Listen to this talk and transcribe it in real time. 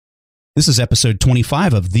This is episode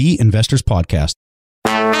 25 of the Investors Podcast.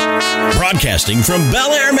 Broadcasting from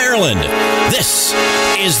Bel Air, Maryland, this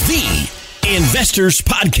is the Investors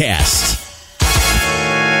Podcast.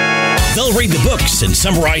 They'll read the books and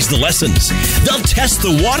summarize the lessons. They'll test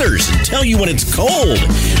the waters and tell you when it's cold.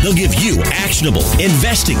 They'll give you actionable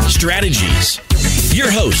investing strategies.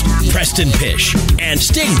 Your host, Preston Pish and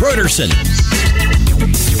Stig Broderson.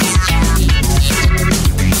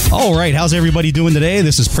 All right, how's everybody doing today?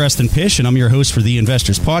 This is Preston Pish, and I'm your host for the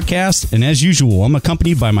Investors Podcast. And as usual, I'm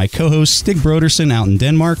accompanied by my co-host, Stig Broderson, out in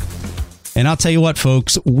Denmark. And I'll tell you what,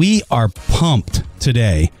 folks, we are pumped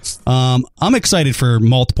today. I'm excited for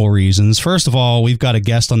multiple reasons. First of all, we've got a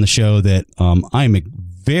guest on the show that I'm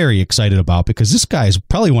very excited about because this guy is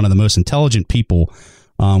probably one of the most intelligent people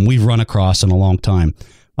we've run across in a long time.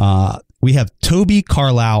 We have Toby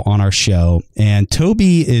Carlisle on our show, and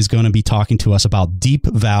Toby is going to be talking to us about Deep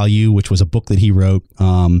Value, which was a book that he wrote.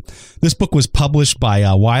 This book was published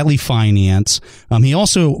by Wiley Finance. He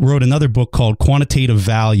also wrote another book called Quantitative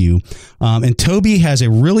Value. And Toby has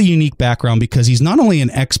a really unique background because he's not only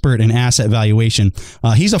an expert in asset valuation,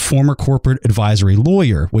 he's a former corporate advisory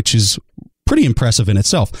lawyer, which is pretty impressive in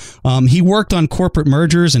itself. He worked on corporate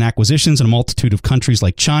mergers and acquisitions in a multitude of countries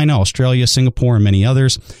like China, Australia, Singapore, and many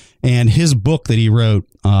others. And his book that he wrote,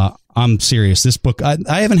 I'm serious, this book, I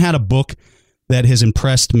haven't had a book that has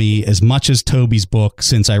impressed me as much as Toby's book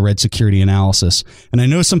since I read Security Analysis. And I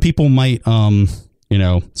know some people might,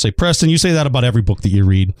 say, Preston, you say that about every book that you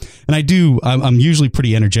read. And I do. I'm usually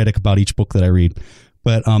pretty energetic about each book that I read.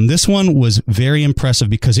 But this one was very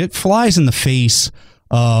impressive because it flies in the face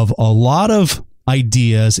of a lot of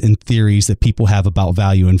ideas and theories that people have about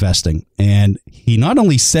value investing. And he not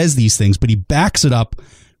only says these things, but he backs it up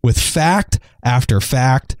with fact after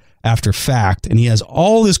fact after fact. And he has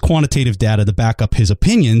all this quantitative data to back up his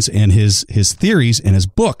opinions and his theories in his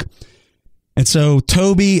book. And so,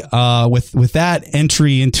 Toby, with that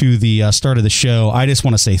entry into the start of the show, I just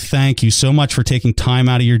want to say thank you so much for taking time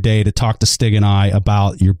out of your day to talk to Stig and I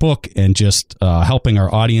about your book and just helping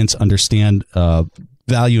our audience understand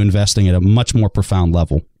value investing at a much more profound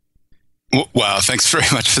level. Wow, thanks very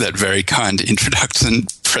much for that very kind introduction,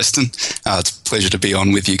 Preston. It's a pleasure to be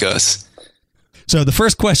on with you guys. So the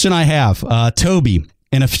first question I have, Toby,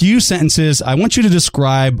 in a few sentences, I want you to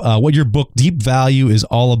describe what your book Deep Value is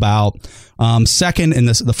all about. Second, and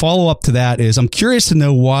the follow-up to that is I'm curious to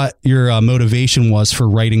know what your motivation was for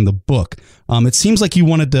writing the book. It seems like you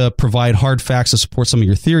wanted to provide hard facts to support some of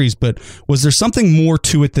your theories, but was there something more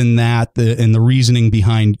to it than that in the reasoning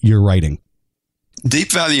behind your writing?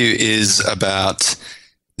 Deep Value is about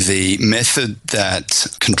the method that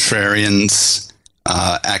contrarians,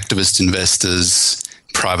 activist investors,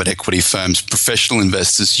 private equity firms, professional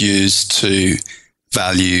investors use to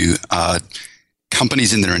value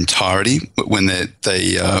companies in their entirety when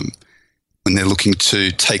they're looking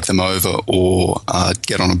to take them over or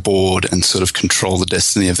get on a board and sort of control the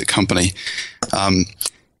destiny of the company.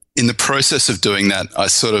 In the process of doing that, I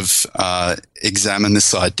sort of examine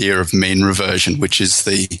this idea of mean reversion, which is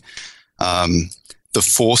the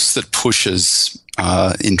force that pushes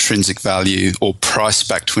intrinsic value or price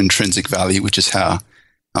back to intrinsic value, which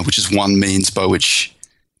is one means by which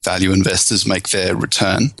value investors make their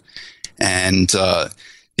return. And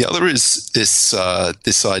the other is this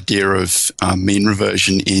idea of mean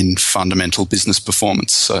reversion in fundamental business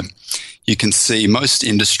performance. So you can see most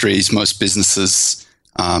industries, most businesses,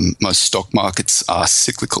 most stock markets are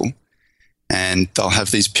cyclical, and they'll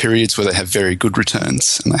have these periods where they have very good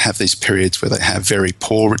returns, and they have these periods where they have very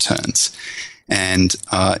poor returns. And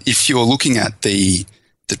if you're looking at the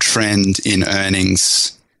trend in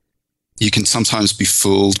earnings, you can sometimes be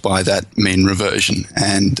fooled by that mean reversion.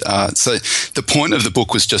 And so the point of the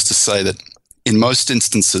book was just to say that in most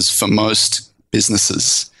instances, for most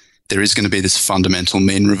businesses, there is going to be this fundamental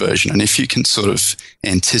mean reversion. And if you can sort of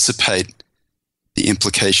anticipate the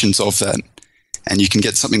implications of that, and you can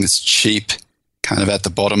get something that's cheap kind of at the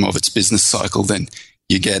bottom of its business cycle, then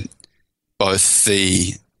you get both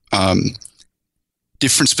the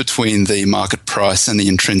difference between the market price and the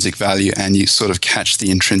intrinsic value, and you sort of catch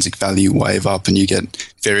the intrinsic value wave up and you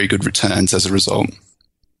get very good returns as a result.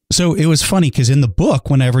 So it was funny because in the book,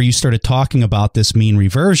 whenever you started talking about this mean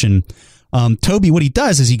reversion, Toby, what he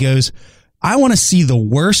does is he goes, I want to see the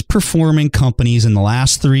worst performing companies in the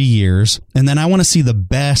last 3 years, and then I want to see the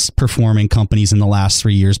best performing companies in the last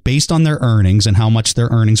 3 years based on their earnings and how much their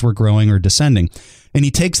earnings were growing or descending. And he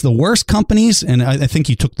takes the worst companies, and I think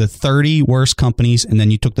you took the 30 worst companies, and then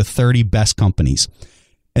you took the 30 best companies.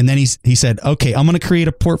 And then he said, okay, I'm going to create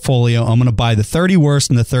a portfolio. I'm going to buy the 30 worst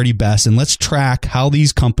and the 30 best, and let's track how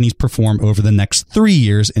these companies perform over the next 3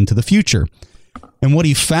 years into the future. And what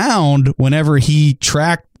he found whenever he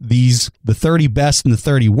tracked the 30 best and the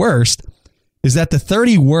 30 worst is that the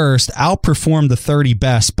 30 worst outperformed the 30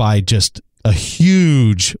 best by just a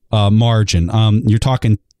huge margin. You're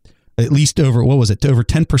talking at least over, what was it, over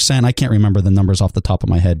 10%? I can't remember the numbers off the top of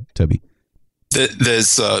my head, Toby. There's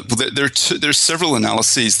several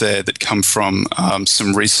analyses there that come from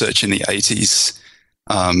some research in the 80s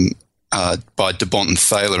by DeBont and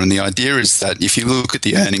Thaler. And the idea is that if you look at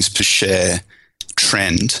the earnings per share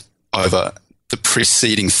trend over the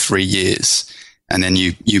preceding 3 years, and then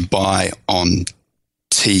you buy on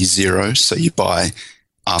T0, so you buy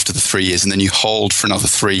after the 3 years, and then you hold for another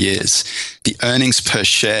 3 years, the earnings per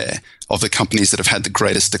share of the companies that have had the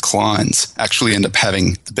greatest declines actually end up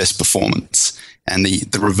having the best performance. And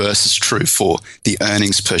the reverse is true for the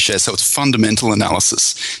earnings per share. So it's fundamental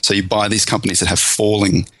analysis. So you buy these companies that have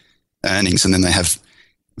falling earnings, and then they have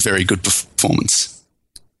very good performance.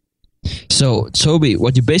 So, Toby,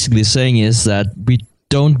 what you're basically saying is that we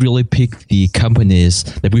don't really pick the companies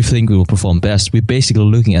that we think will perform best. We're basically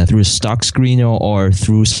looking at through a stock screener or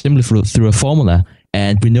simply through a formula,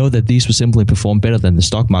 and we know that these will simply perform better than the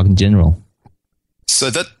stock market in general. So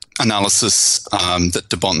that analysis that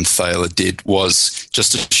DeBont and Thaler did was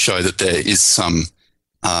just to show that there is some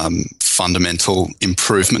fundamental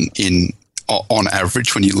improvement on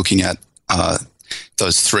average when you're looking at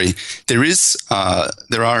those three.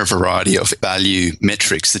 There are a variety of value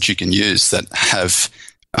metrics that you can use that have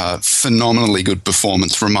phenomenally good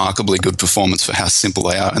performance, remarkably good performance for how simple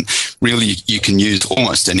they are. And really, you can use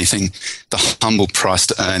almost anything. The humble price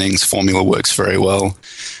to earnings formula works very well.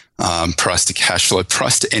 Price to cash flow,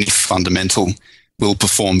 price to any fundamental will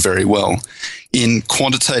perform very well. In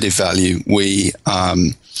quantitative value, we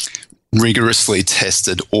rigorously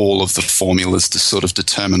tested all of the formulas to sort of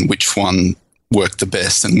determine which one worked the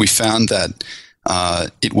best. And we found that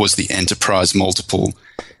it was the enterprise multiple.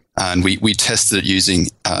 And we tested it using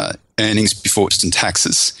earnings before interest and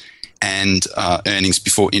taxes and earnings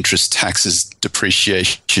before interest, taxes,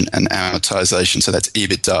 depreciation, and amortization. So that's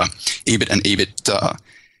EBITDA, EBIT and EBITDA.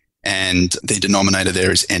 And the denominator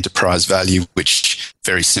there is enterprise value, which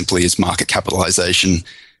very simply is market capitalization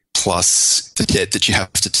plus the debt that you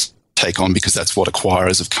have to take on, because that's what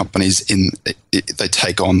acquirers of companies they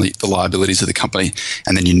take on the liabilities of the company,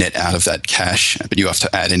 and then you net out of that cash, but you have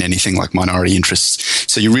to add in anything like minority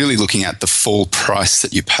interests. So you're really looking at the full price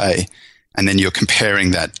that you pay, and then you're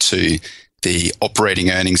comparing that to the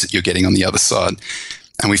operating earnings that you're getting on the other side.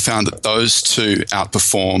 And we found that those two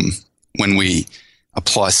outperform when we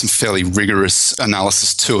apply some fairly rigorous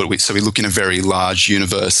analysis to it. So we look in a very large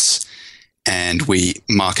universe and we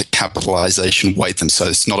market capitalization weight them. So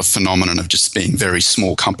it's not a phenomenon of just being very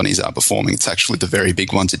small companies outperforming. It's actually the very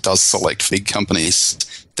big ones. It does select big companies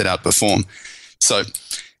that outperform. So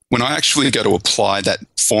when I actually go to apply that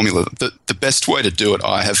formula, the best way to do it,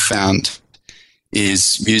 I have found,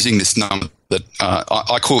 is using this number that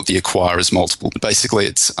I call it the acquirer's multiple. But basically,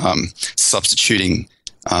 it's substituting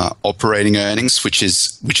operating earnings, which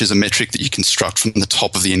is a metric that you construct from the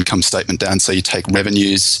top of the income statement down. So you take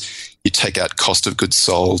revenues, you take out cost of goods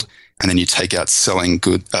sold, and then you take out selling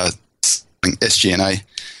SG&A.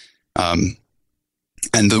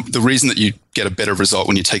 And the reason that you get a better result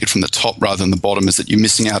when you take it from the top rather than the bottom is that you're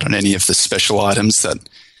missing out on any of the special items that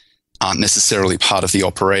aren't necessarily part of the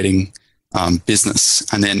operating business.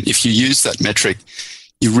 And then if you use that metric,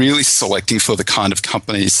 you're really selecting for the kind of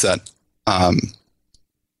companies that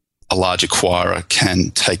a large acquirer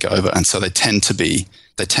can take over. And so they tend to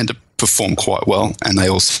perform quite well, and they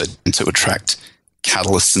also tend to attract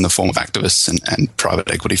catalysts in the form of activists and private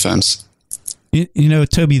equity firms. You know,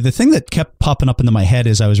 Toby, the thing that kept popping up into my head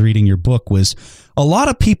as I was reading your book was a lot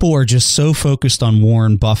of people are just so focused on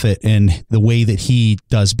Warren Buffett and the way that he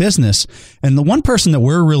does business. And the one person that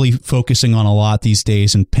we're really focusing on a lot these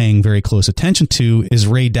days and paying very close attention to is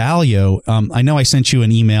Ray Dalio. I know I sent you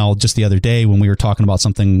an email just the other day when we were talking about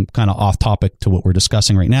something kind of off topic to what we're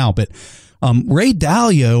discussing right now. But Ray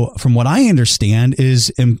Dalio, from what I understand,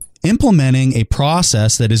 is implementing a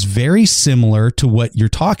process that is very similar to what you're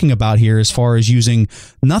talking about here, as far as using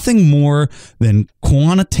nothing more than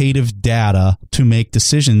quantitative data to make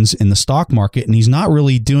decisions in the stock market. And he's not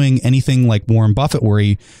really doing anything like Warren Buffett, where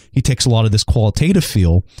he takes a lot of this qualitative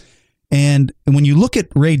feel. And when you look at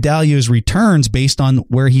Ray Dalio's returns based on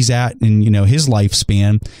where he's at in, his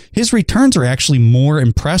lifespan, his returns are actually more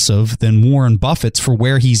impressive than Warren Buffett's for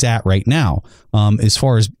where he's at right now, as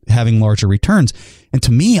far as having larger returns. And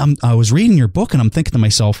to me, I was reading your book and I'm thinking to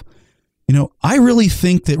myself, I really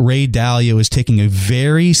think that Ray Dalio is taking a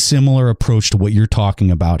very similar approach to what you're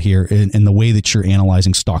talking about here in the way that you're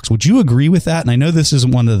analyzing stocks. Would you agree with that? And I know this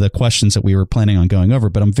isn't one of the questions that we were planning on going over,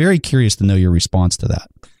 but I'm very curious to know your response to that.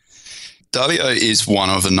 Dalio is one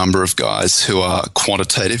of a number of guys who are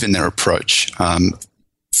quantitative in their approach.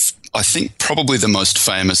 I think probably the most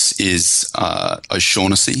famous is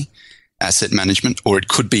O'Shaughnessy Asset Management, or it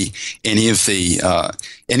could be any of the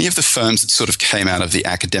firms that sort of came out of the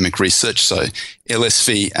academic research. So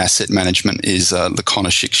LSV Asset Management is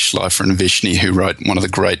Lakonishik, Schleifer, and Vishny, who wrote one of the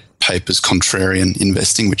great papers, Contrarian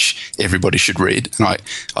Investing, which everybody should read. And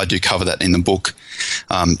I do cover that in the book.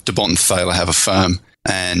 DeBont and Thaler have a firm.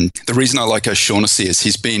 And the reason I like O'Shaughnessy is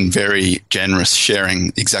he's been very generous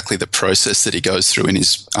sharing exactly the process that he goes through in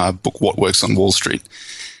his book, What Works on Wall Street.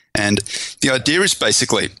 And the idea is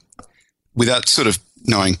basically, without sort of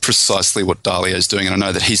knowing precisely what Dalio is doing, and I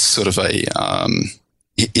know that he's sort of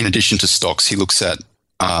in addition to stocks, he looks at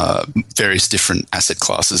various different asset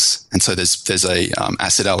classes. And so there's a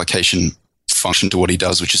asset allocation function to what he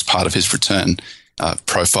does, which is part of his return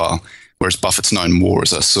profile, whereas Buffett's known more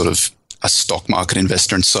as a sort of a stock market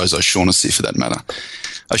investor, and so is O'Shaughnessy for that matter.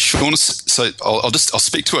 O'Shaughnessy, so I'll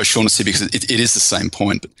speak to O'Shaughnessy because it is the same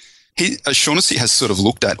point. But O'Shaughnessy has sort of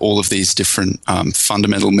looked at all of these different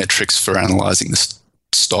fundamental metrics for analyzing the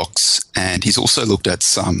stocks, and he's also looked at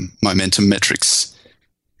some momentum metrics.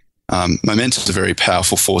 Momentum is a very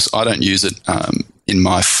powerful force. I don't use it in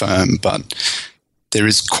my firm, but there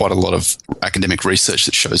is quite a lot of academic research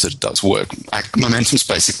that shows that it does work. Momentum is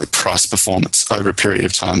basically price performance over a period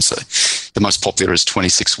of time. So the most popular is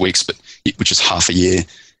 26 weeks, which is half a year.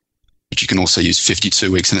 But you can also use 52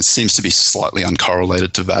 weeks, and it seems to be slightly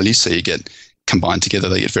uncorrelated to value. So you get combined together,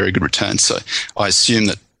 they get very good returns. So I assume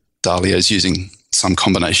that Dalio is using some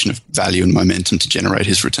combination of value and momentum to generate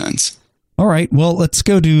his returns. All right. Well, let's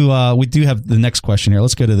go to, we do have the next question here.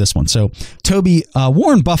 Let's go to this one. So, Toby,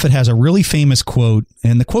 Warren Buffett has a really famous quote,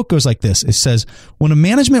 and the quote goes like this. It says, when a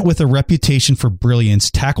management with a reputation for brilliance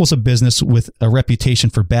tackles a business with a reputation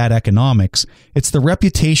for bad economics, it's the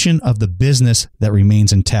reputation of the business that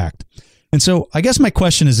remains intact. And so I guess my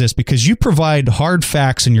question is this, because you provide hard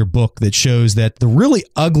facts in your book that shows that the really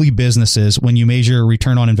ugly businesses, when you measure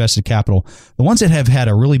return on invested capital, the ones that have had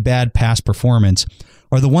a really bad past performance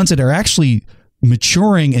are the ones that are actually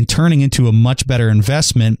maturing and turning into a much better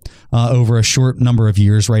investment over a short number of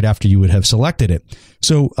years right after you would have selected it.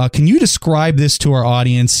 So can you describe this to our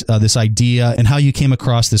audience, this idea, and how you came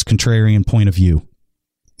across this contrarian point of view?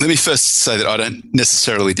 Let me first say that I don't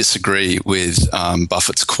necessarily disagree with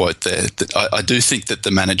Buffett's quote there. That I do think that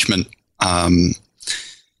the management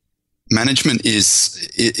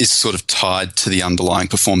is sort of tied to the underlying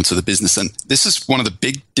performance of the business. And this is one of the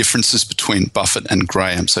big differences between Buffett and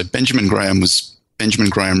Graham. So Benjamin Graham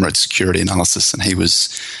wrote Security Analysis, and he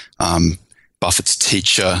was Buffett's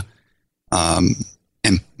teacher,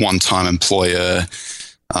 and one-time employer,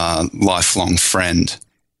 lifelong friend.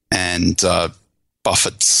 And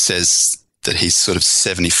Buffett says that he's sort of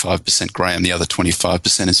 75% Graham, the other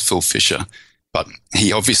 25% is Phil Fisher. But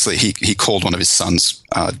he obviously, he called one of his sons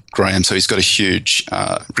Graham, so he's got a huge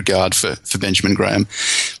regard for Benjamin Graham.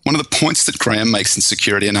 One of the points that Graham makes in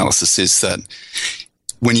Security Analysis is that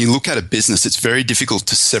when you look at a business, it's very difficult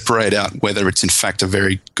to separate out whether it's in fact a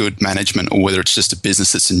very good management or whether it's just a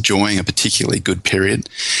business that's enjoying a particularly good period.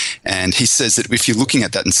 And he says that if you're looking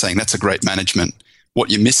at that and saying that's a great management, what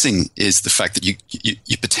you're missing is the fact that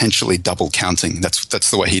you're potentially double counting. That's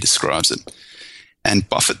the way he describes it. And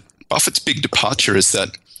Buffett's big departure is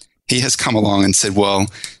that he has come along and said, well,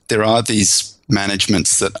 there are these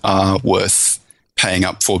managements that are worth paying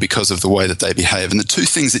up for because of the way that they behave. And the two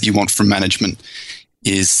things that you want from management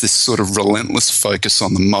is this sort of relentless focus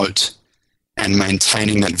on the moat and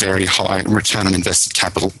maintaining that very high return on invested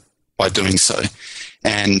capital by doing so.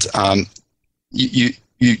 And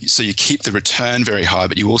so you keep the return very high,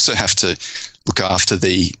 but you also have to look after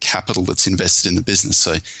the capital that's invested in the business.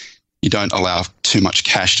 So you don't allow too much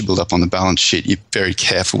cash to build up on the balance sheet. You're very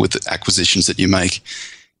careful with the acquisitions that you make.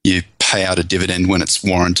 You pay out a dividend when it's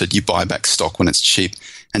warranted. You buy back stock when it's cheap.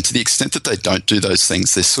 And to the extent that they don't do those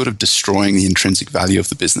things, they're sort of destroying the intrinsic value of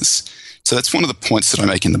the business. So that's one of the points that I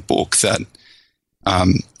make in the book, that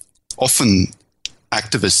often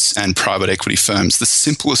activists and private equity firms, the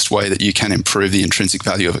simplest way that you can improve the intrinsic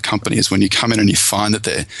value of a company is when you come in and you find that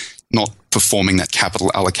they're not performing that capital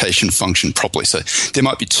allocation function properly. So there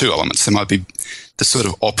might be two elements. There might be the sort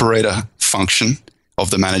of operator function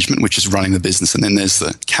of the management, which is running the business, and then there's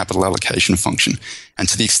the capital allocation function. And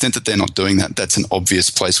to the extent that they're not doing that, that's an obvious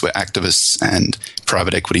place where activists and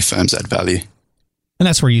private equity firms add value. And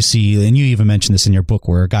that's where you see, and you even mentioned this in your book,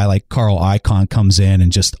 where a guy like Carlisle comes in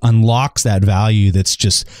and just unlocks that value that's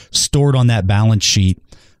just stored on that balance sheet.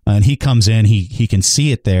 And he comes in, he can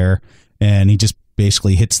see it there, and he just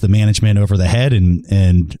basically hits the management over the head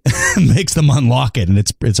and makes them unlock it. And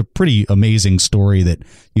it's a pretty amazing story that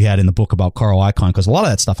you had in the book about Carlisle, because a lot of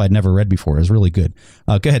that stuff I'd never read before. Is really good.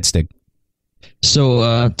 Go ahead, Stig.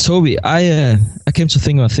 So, Toby, I came to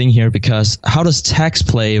think of a thing here, because how does tax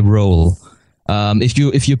play a role?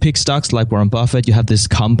 If you pick stocks like Warren Buffett, you have this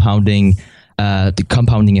compounding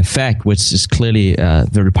effect, which is clearly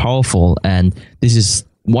very powerful. And this is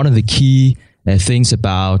one of the key things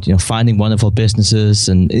about finding wonderful businesses,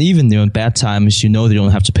 and even in bad times, you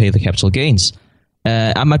don't have to pay the capital gains.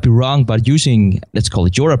 I might be wrong, but using, let's call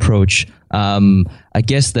it your approach, I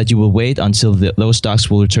guess that you will wait until those stocks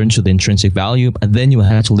will return to the intrinsic value, and then you will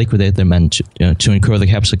have to liquidate them and to incur the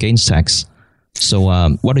capital gains tax. So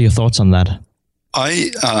what are your thoughts on that?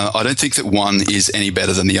 I don't think that one is any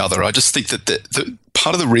better than the other. I just think that the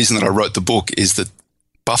part of the reason that I wrote the book is that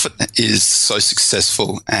Buffett is so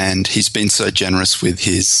successful, and he's been so generous with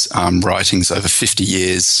his writings over 50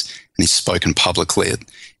 years, and he's spoken publicly at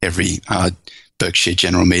every Berkshire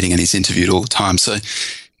general meeting, and he's interviewed all the time. So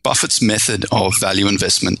Buffett's method of value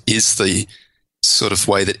investment is the sort of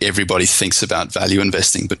way that everybody thinks about value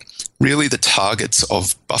investing. But really the targets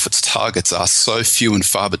of Buffett's targets are so few and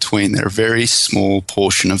far between. They're a very small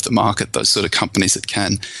portion of the market, those sort of companies that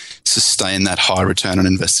can sustain that high return on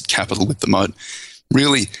invested capital with the moat.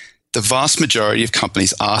 Really, the vast majority of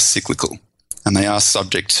companies are cyclical, and they are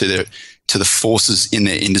subject to the forces in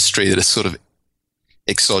their industry that are sort of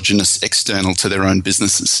exogenous, external to their own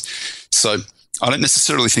businesses. So I don't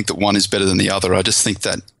necessarily think that one is better than the other. I just think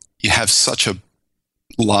that you have such a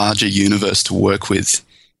larger universe to work with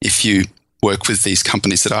if you work with these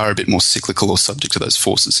companies that are a bit more cyclical or subject to those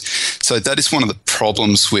forces. So that is one of the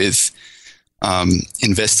problems with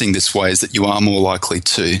investing this way, is that you are more likely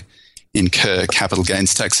to incur capital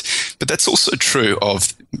gains tax. But that's also true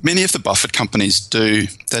of many of the Buffett companies they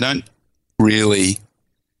don't really,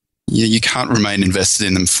 you can't remain invested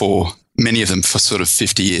in them many of them for sort of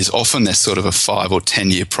 50 years. Often they're sort of a 5 or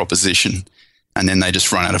 10 year proposition, and then they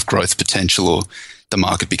just run out of growth potential, or the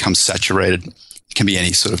market becomes saturated. It can be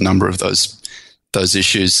any sort of number of those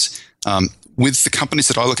issues. With the companies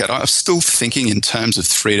that I look at, I'm still thinking in terms of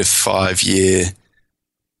 3 to 5 year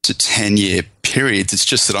to 10 year periods. It's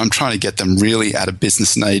just that I'm trying to get them really at a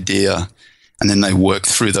business idea, and then they work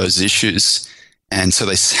through those issues. And so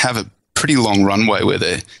they have a pretty long runway where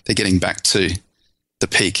they're getting back to the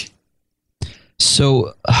peak.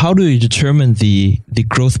 So how do you determine the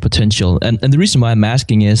growth potential? And the reason why I'm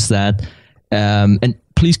asking is that, and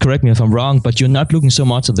please correct me if I'm wrong, but you're not looking so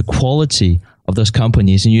much at the quality of those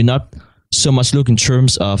companies, and you're not so much looking in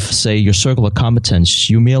terms of, say, your circle of competence.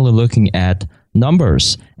 You're merely looking at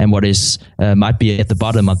numbers and what is might be at the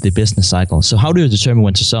bottom of the business cycle. So how do you determine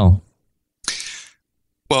when to sell?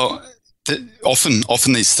 Well,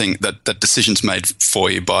 often these things, that decision's made for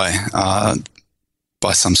you by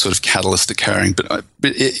some sort of catalyst occurring. But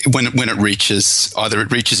when it reaches, either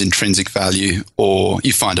it reaches intrinsic value, or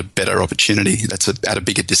you find a better opportunity that's at a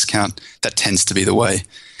bigger discount. That tends to be the way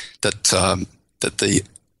that the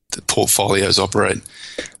portfolios operate.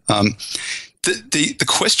 The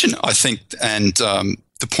question, I think, and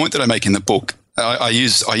the point that I make in the book, I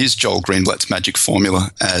use Joel Greenblatt's magic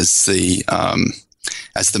formula as the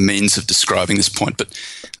means of describing this point. But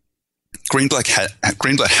Greenblatt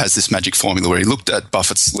has this magic formula where he looked at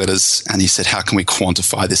Buffett's letters and he said, how can we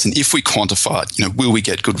quantify this? And if we quantify it, will we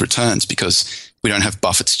get good returns? Because we don't have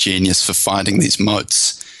Buffett's genius for finding these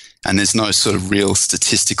moats, and there's no sort of real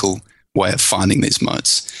statistical way of finding these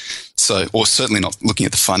moats. So, or certainly not looking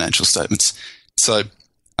at the financial statements. So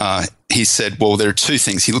he said, well, there are two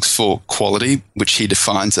things. He looks for quality, which he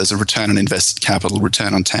defines as a return on invested capital,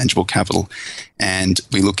 return on tangible capital. And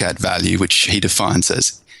we look at value, which he defines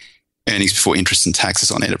as earnings before interest and taxes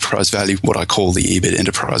on enterprise value, what I call the EBIT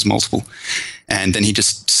enterprise multiple. And then he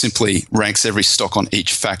just simply ranks every stock on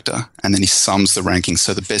each factor, and then he sums the rankings.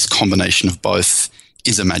 So the best combination of both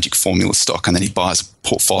is a magic formula stock, and then he buys a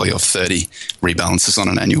portfolio of 30, rebalances on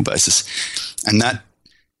an annual basis. And that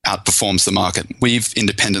outperforms the market. We've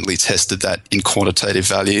independently tested that in quantitative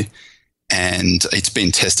value, and it's been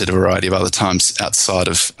tested a variety of other times outside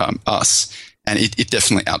of us, and it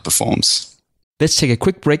definitely outperforms. Let's take a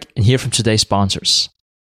quick break and hear from today's sponsors.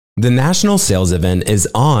 The national sales event is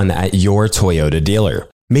on at your Toyota dealer,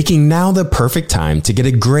 making now the perfect time to get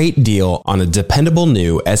a great deal on a dependable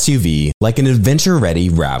new SUV like an adventure-ready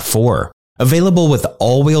RAV4. Available with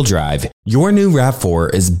all-wheel drive, your new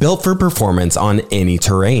RAV4 is built for performance on any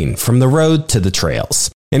terrain, from the road to the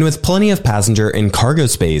trails. And with plenty of passenger and cargo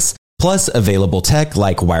space, plus available tech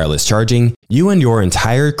like wireless charging, you and your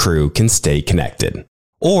entire crew can stay connected.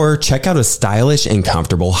 Or check out a stylish and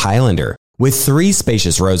comfortable Highlander with 3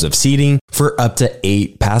 spacious rows of seating for up to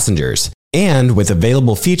 8 passengers. And with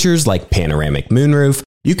available features like panoramic moonroof,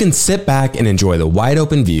 you can sit back and enjoy the wide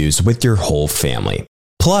open views with your whole family.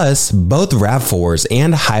 Plus, both RAV4s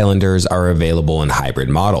and Highlanders are available in hybrid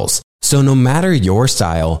models. So no matter your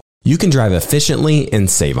style, you can drive efficiently and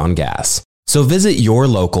save on gas. So visit your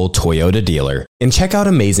local Toyota dealer and check out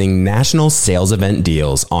amazing national sales event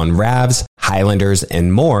deals on RAVs, Highlanders,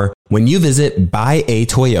 and more when you visit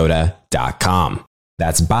buyatoyota.com.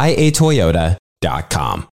 That's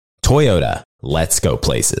buyatoyota.com. Toyota, let's go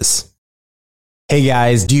places. Hey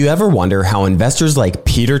guys, do you ever wonder how investors like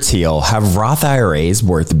Peter Thiel have Roth IRAs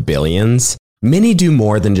worth billions? Many do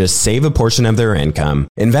more than just save a portion of their income,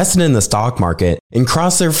 invest it in the stock market, and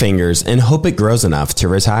cross their fingers and hope it grows enough to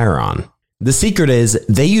retire on. The secret is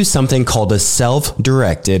they use something called a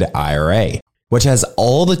self-directed IRA, which has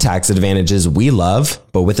all the tax advantages we love,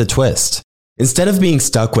 but with a twist. Instead of being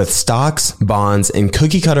stuck with stocks, bonds, and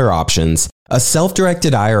cookie-cutter options, a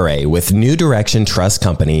self-directed IRA with New Direction Trust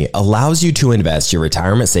Company allows you to invest your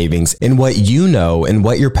retirement savings in what you know and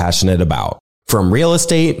what you're passionate about. From real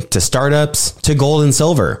estate to startups to gold and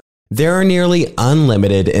silver, there are nearly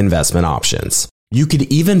unlimited investment options. You could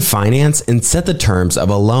even finance and set the terms of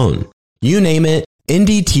a loan. You name it,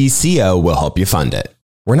 NDTCO will help you fund it.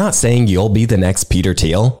 We're not saying you'll be the next Peter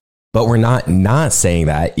Thiel, but we're not saying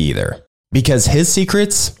that either. Because his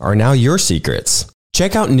secrets are now your secrets.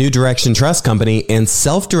 Check out New Direction Trust Company and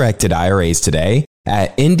self-directed IRAs today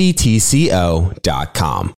at ndtco.com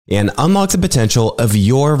and unlock the potential of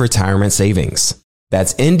your retirement savings.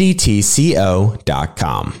 That's ndtco.com.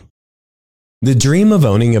 The dream of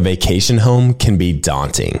owning a vacation home can be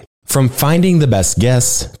daunting. From finding the best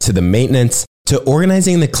guests to the maintenance to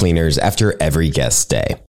organizing the cleaners after every guest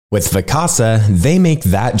stay. With Vacasa, they make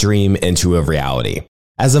that dream into a reality.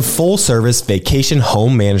 As a full-service vacation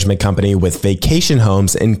home management company with vacation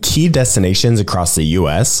homes in key destinations across the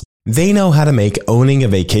U.S., they know how to make owning a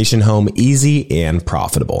vacation home easy and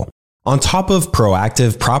profitable. On top of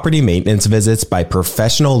proactive property maintenance visits by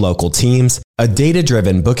professional local teams, a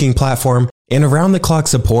data-driven booking platform, and around-the-clock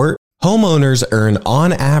support, homeowners earn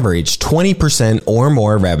on average 20% or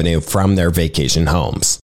more revenue from their vacation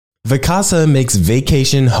homes. Vacasa makes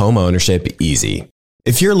vacation home ownership easy.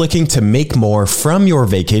 If you're looking to make more from your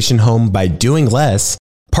vacation home by doing less,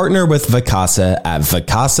 partner with Vacasa at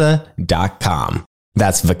vacasa.com.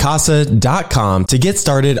 That's vacasa.com to get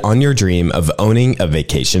started on your dream of owning a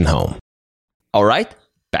vacation home. All right,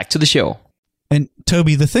 back to the show. And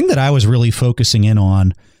Toby, the thing that I was really focusing in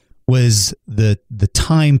on was the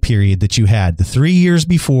time period that you had, the 3 years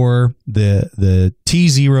before the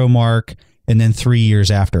T0 mark, and then 3 years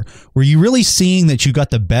after. Were you really seeing that you got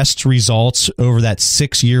the best results over that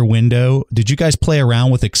 6-year window? Did you guys play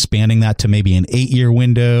around with expanding that to maybe an 8-year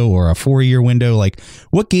window or a 4-year window? Like,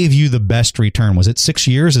 what gave you the best return? Was it 6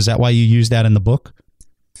 years? Is that why you used that in the book?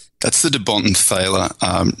 That's the DeBont and Thaler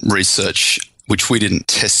research, which we didn't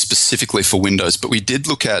test specifically for windows, but we did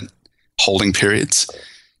look at holding periods.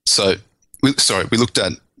 So, we looked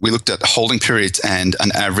at holding periods and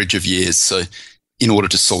an average of years. So, in order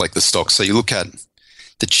to select the stock. So you look at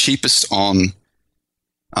the cheapest on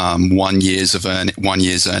 1 year's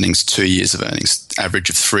earnings, 2 years of earnings, average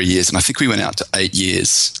of 3 years. And I think we went out to 8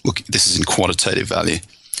 years. Look, this is in quantitative value.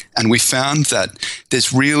 And we found that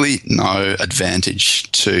there's really no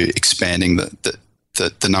advantage to expanding the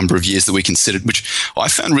number of years that we considered, which I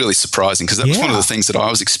found really surprising because that was one of the things that I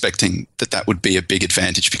was expecting that would be a big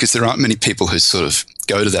advantage, because there aren't many people who sort of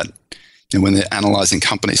go to that. When they're analyzing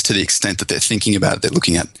companies, to the extent that they're thinking about it, they're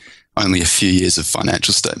looking at only a few years of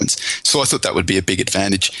financial statements. So I thought that would be a big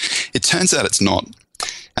advantage. It turns out it's not.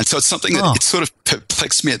 And so it's something that it sort of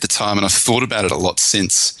perplexed me at the time, and I've thought about it a lot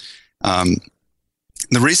since. The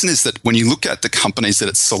reason is that when you look at the companies that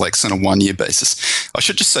it selects on a 1 year basis, I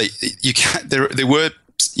should just say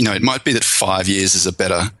it might be that 5 years is a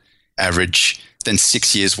better average, then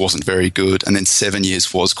 6 years wasn't very good, and then 7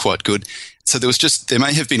 years was quite good. So there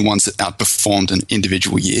may have been ones that outperformed an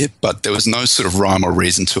individual year, but there was no sort of rhyme or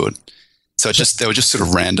reason to it. So they were just sort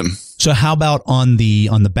of random. So how about on the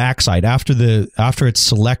backside, after it's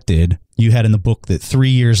selected, you had in the book that 3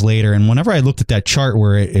 years later, and whenever I looked at that chart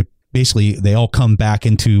where it basically they all come back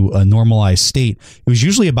into a normalized state, it was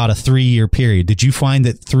usually about a 3 year period. Did you find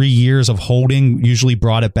that 3 years of holding usually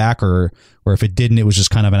brought it back, or if it didn't, it was just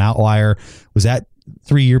kind of an outlier? Was that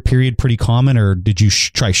 3-year period pretty common, or did you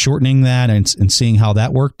try shortening that and seeing how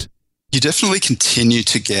that worked? You definitely continue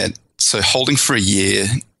to get, so holding for a year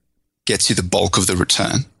gets you the bulk of the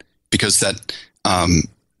return, because that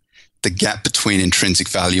the gap between intrinsic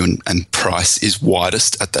value and price is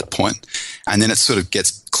widest at that point. And then it sort of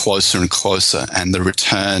gets closer and closer, and the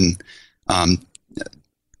return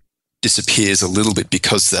disappears a little bit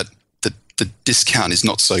because that the discount is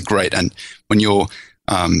not so great. And when you're,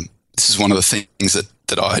 this is one of the things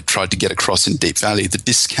that I tried to get across in Deep Value, the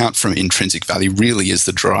discount from intrinsic value really is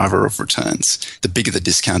the driver of returns. The bigger the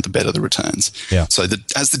discount, the better the returns. Yeah. So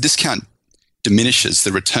as the discount diminishes,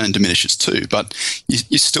 the return diminishes too. But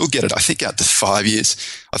you still get it, I think, out to 5 years,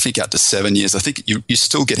 I think out to 7 years. I think you're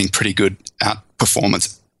still getting pretty good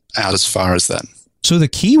outperformance out as far as that. So the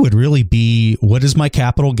key would really be, what is my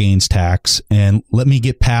capital gains tax? And let me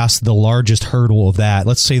get past the largest hurdle of that.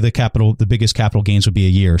 Let's say the biggest capital gains would be a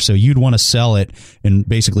year. So you'd want to sell it and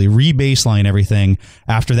basically re-baseline everything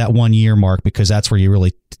after that 1 year mark, because that's where you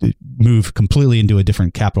really move completely into a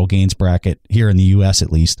different capital gains bracket here in the US,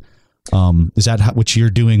 at least. Is that what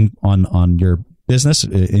you're doing on your business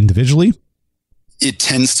individually? It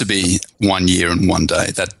tends to be 1 year and 1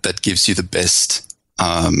 day. That gives you the best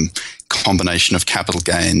combination of capital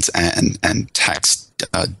gains and tax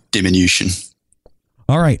diminution.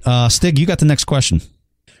 All right, Stig, you got the next question.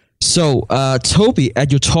 So, Toby,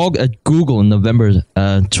 at your talk at Google in November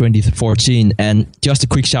 2014, and just a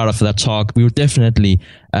quick shout out for that talk, we will definitely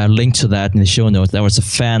link to that in the show notes. That was a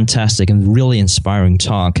fantastic and really inspiring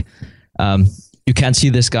talk. You can't see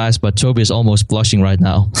this, guys, but Toby is almost blushing right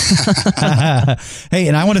now. Hey,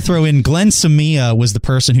 and I want to throw in Glenn Samia was the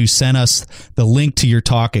person who sent us the link to your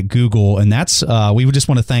talk at Google, and that's we would just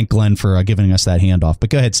want to thank Glenn for giving us that handoff. But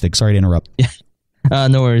go ahead, Stig. Sorry to interrupt. Yeah.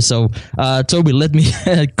 No worries. So, Toby, let me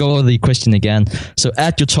go over the question again. So,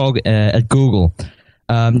 at your talk at Google,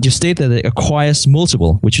 you state that the acquires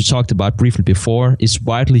multiple, which you talked about briefly before, is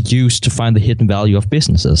widely used to find the hidden value of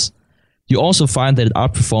businesses. You also find that it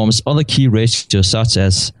outperforms other key ratios such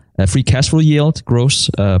as free cash flow yield, gross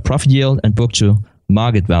profit yield, and book to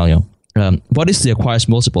market value. What is the acquires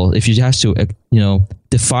multiple? If you have to,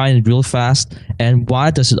 define it real fast, and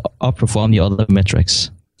why does it outperform the other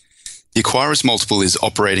metrics? The acquirer's multiple is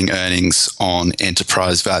operating earnings on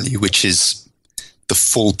enterprise value, which is the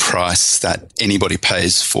full price that anybody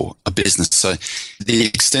pays for a business. So the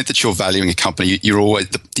extent that you're valuing a company, you're always,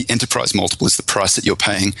 the enterprise multiple is the price that you're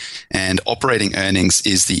paying, and operating earnings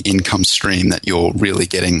is the income stream that you're really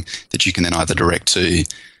getting, that you can then either direct to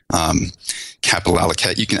capital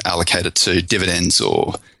allocate. You can allocate it to dividends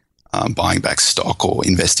or buying back stock or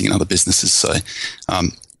investing in other businesses. So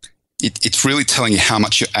it's really telling you how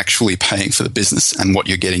much you're actually paying for the business and what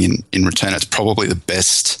you're getting in return. It's probably the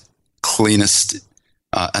best, cleanest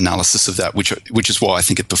analysis of that, which is why I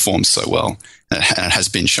think it performs so well, and it has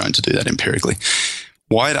been shown to do that empirically.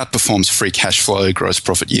 Why it outperforms free cash flow, gross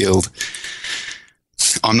profit yield,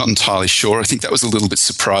 I'm not entirely sure. I think that was a little bit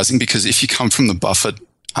surprising, because if you come from the Buffett,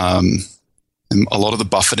 and a lot of the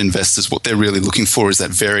Buffett investors, what they're really looking for is that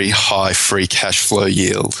very high free cash flow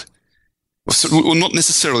yield. Well, not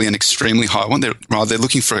necessarily an extremely high one. They're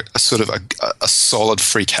looking for a sort of a solid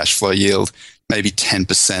free cash flow yield, maybe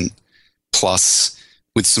 10% plus,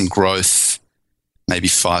 with some growth, maybe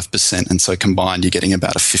 5%. And so combined, you're getting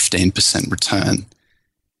about a 15% return.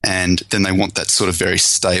 And then they want that sort of very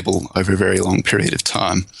stable over a very long period of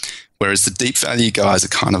time. Whereas the deep value guys are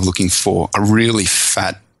kind of looking for a really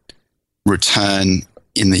fat return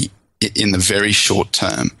in the very short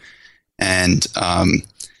term. And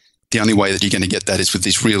the only way that you're going to get that is with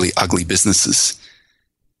these really ugly businesses.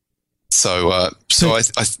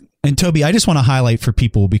 And Toby, I just want to highlight for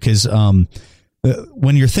people, because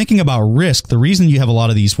when you're thinking about risk, the reason you have a lot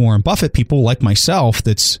of these Warren Buffett people like myself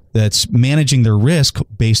that's managing their risk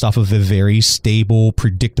based off of a very stable,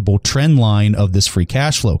 predictable trend line of this free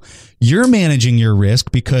cash flow. You're managing your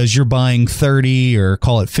risk because you're buying 30 or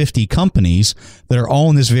call it 50 companies that are all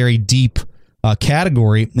in this very deep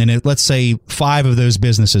category, and let's say 5 of those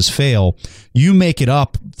businesses fail, you make it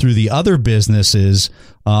up through the other businesses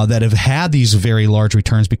that have had these very large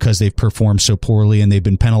returns because they've performed so poorly and they've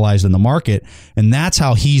been penalized in the market, and that's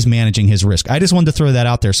how he's managing his risk. I just wanted to throw that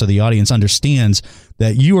out there so the audience understands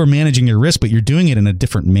that you are managing your risk, but you're doing it in a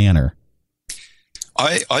different manner.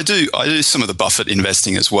 I do some of the Buffett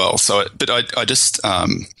investing as well. But I just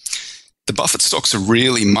the Buffett stocks are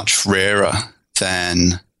really much rarer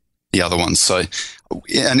than the other ones. So,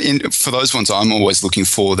 and for those ones, I'm always looking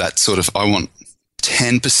for that sort of, I want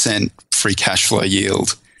 10% free cash flow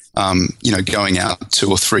yield, going out 2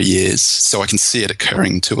 or 3 years. So I can see it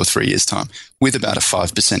occurring in 2 or 3 years' time with about a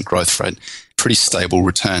 5% growth rate. pretty stable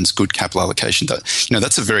returns, good capital allocation.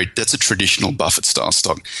 That's a traditional Buffett style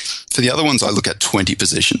stock. For the other ones, I look at 20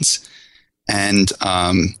 positions, and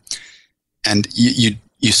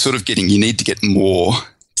you're sort of you need to get more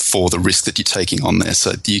for the risk that you're taking on there.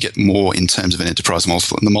 So you get more in terms of an enterprise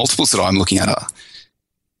multiple. And the multiples that I'm looking at are,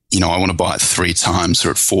 I want to buy it 3 times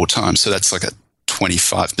or at 4 times. So that's like a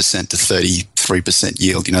 25% to 33%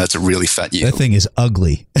 yield. That's a really fat yield. That thing is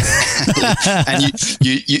ugly. And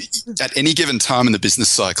you at any given time in the business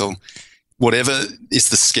cycle, whatever is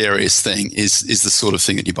the scariest thing is the sort of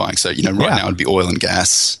thing that you're buying. So, now it'd be oil and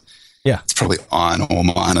gas. Yeah. It's probably iron ore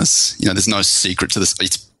miners. There's no secret to this.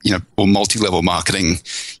 It's, or multi-level marketing.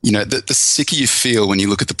 The sicker you feel when you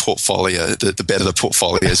look at the portfolio, the better the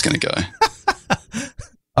portfolio is going to go.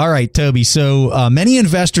 All right, Toby. So many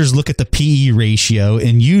investors look at the PE ratio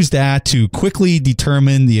and use that to quickly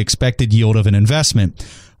determine the expected yield of an investment.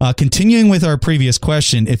 Continuing with our previous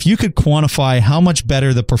question, if you could quantify how much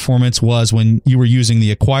better the performance was when you were using the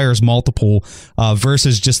acquirer's multiple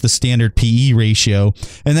versus just the standard PE ratio,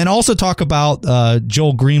 and then also talk about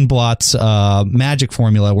Joel Greenblatt's magic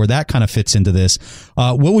formula, where that kind of fits into this,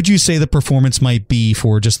 what would you say the performance might be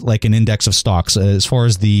for just like an index of stocks as far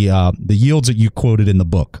as the yields that you quoted in the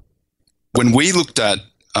book? When we looked at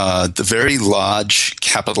the very large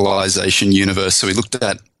capitalization universe, so we looked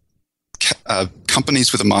at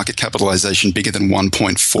companies with a market capitalization bigger than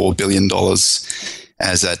 $1.4 billion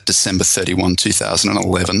as at December 31,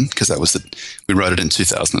 2011, because we wrote it in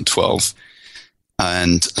 2012.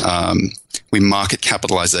 And we market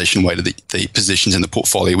capitalization weighted the positions in the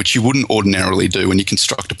portfolio, which you wouldn't ordinarily do. When you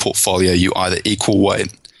construct a portfolio, you either equal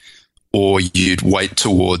weight or you'd weight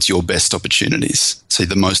towards your best opportunities, so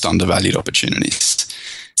the most undervalued opportunities.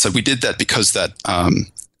 So we did that because that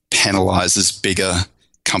penalizes bigger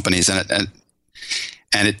companies, and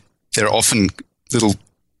there are often little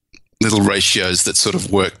ratios that sort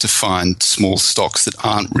of work to find small stocks that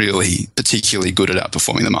aren't really particularly good at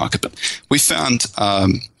outperforming the market. But we found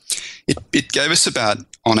it gave us about,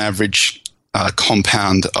 on average,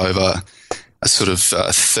 compound over a sort of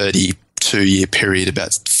 32-year period,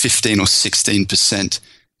 about 15 or 16%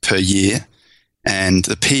 per year. And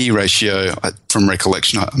the PE ratio, from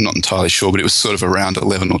recollection, I'm not entirely sure, but it was sort of around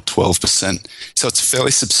 11 or 12%. So it's a fairly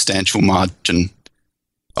substantial margin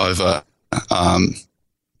over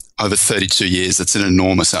 32 years. That's an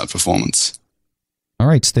enormous outperformance. All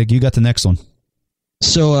right, Stig, you got the next one.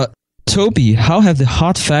 So, Toby, how have the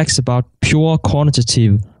hard facts about pure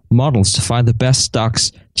quantitative models to find the best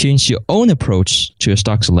stocks changed your own approach to your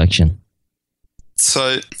stock selection?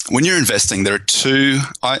 So when you're investing, there are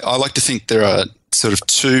I like to think there are sort of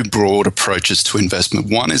 2 broad approaches to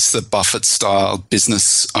investment. One is the Buffett style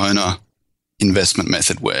business owner investment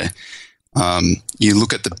method, where you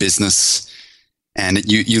look at the business and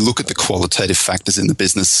you look at the qualitative factors in the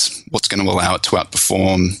business, what's going to allow it to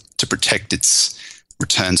outperform, to protect its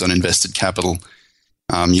returns on invested capital.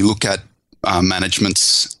 You look at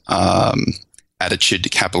management's attitude to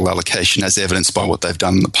capital allocation as evidenced by what they've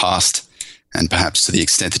done in the past, and perhaps to the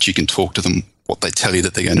extent that you can talk to them, what they tell you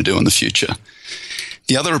that they're going to do in the future.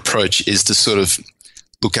 The other approach is to sort of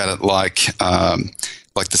look at it like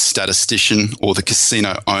the statistician or the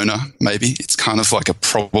casino owner, maybe. It's kind of like a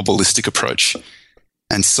probabilistic approach.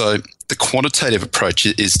 And so the quantitative approach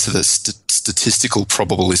is to the statistical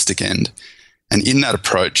probabilistic end. And in that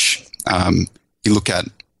approach, you look at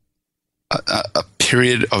a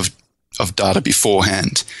period of data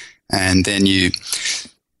beforehand, and then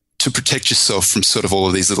to protect yourself from sort of all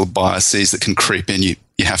of these little biases that can creep in, you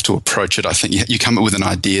have to approach it. I think you come up with an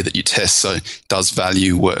idea that you test. So does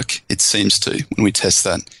value work? It seems to, when we test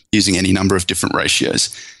that using any number of different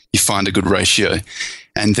ratios, you find a good ratio.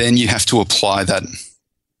 And then you have to apply that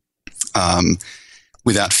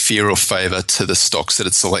without fear or favor to the stocks that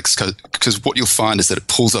it selects. Because what you'll find is that it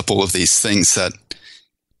pulls up all of these things that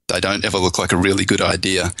they don't ever look like a really good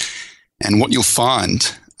idea. And what you'll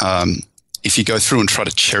find, if you go through and try to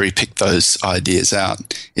cherry pick those ideas out,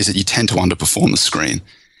 is that you tend to underperform the screen.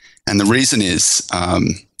 And the reason is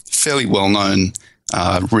fairly well-known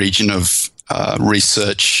region of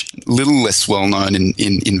research, a little less well-known in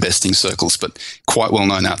investing circles, but quite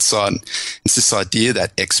well-known outside. It's this idea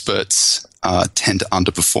that experts tend to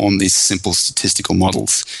underperform these simple statistical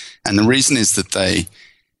models. And the reason is that they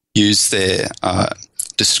use their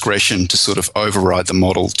discretion to sort of override the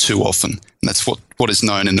model too often. And that's what is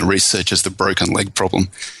known in the research as the broken leg problem.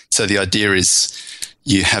 So the idea is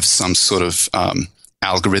you have some sort of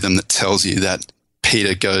algorithm that tells you that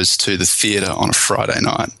Peter goes to the theatre on a Friday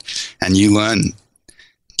night, and you're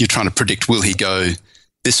trying to predict, will he go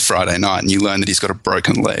this Friday night? And you learn that he's got a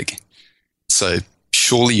broken leg. So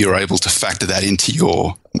surely you're able to factor that into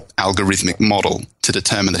your algorithmic model to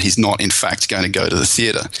determine that he's not, in fact, going to go to the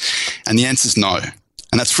theatre? And the answer is no.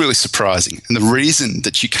 And that's really surprising. And the reason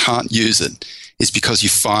that you can't use it is because you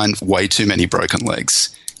find way too many broken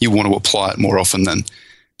legs. You want to apply it more often than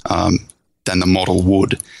the model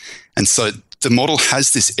would. And so the model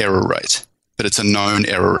has this error rate, but it's a known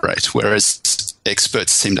error rate, whereas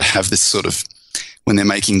experts seem to have this sort of, when they're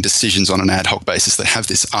making decisions on an ad hoc basis, they have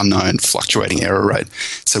this unknown fluctuating error rate.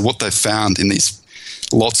 So what they've found in these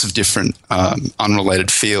lots of different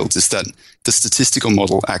unrelated fields is that the statistical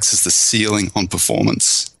model acts as the ceiling on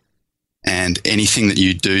performance, and anything that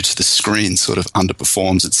you do to the screen sort of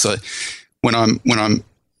underperforms it. So when I'm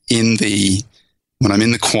in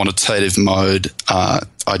the quantitative mode,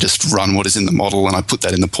 I just run what is in the model and I put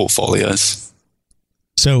that in the portfolios.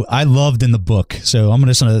 So I loved in the book. So I'm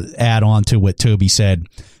just going to add on to what Toby said.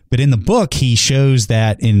 But in the book, he shows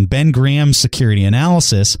that in Ben Graham's security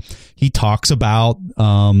analysis, he talks about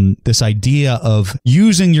this idea of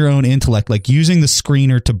using your own intellect, like using the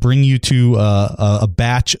screener to bring you to a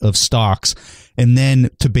batch of stocks, and then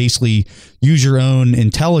to basically use your own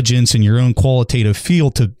intelligence and your own qualitative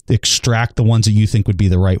field to extract the ones that you think would be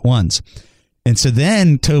the right ones. And so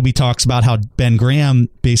then Toby talks about how Ben Graham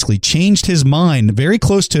basically changed his mind very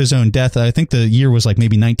close to his own death. I think the year was like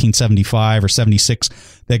maybe 1975 or 76,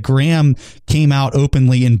 that Graham came out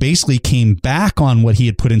openly and basically came back on what he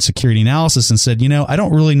had put in security analysis and said, I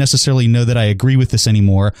don't really necessarily know that I agree with this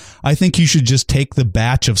anymore. I think you should just take the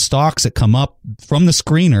batch of stocks that come up from the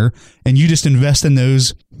screener and you just invest in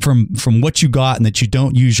those from what you got, and that you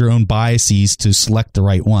don't use your own biases to select the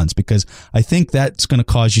right ones, because I think that's going to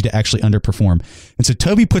cause you to actually underperform. And so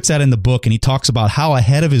Toby puts that in the book, and he talks about how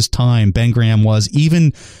ahead of his time Ben Graham was,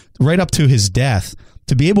 even right up to his death,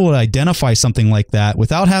 to be able to identify something like that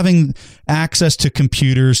without having access to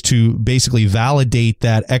computers to basically validate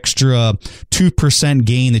that extra 2%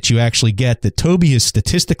 gain that you actually get, that Toby has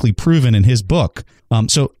statistically proven in his book.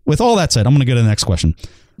 So with all that said, I'm going to go to the next question.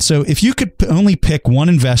 So if you could only pick one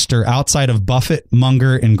investor outside of Buffett,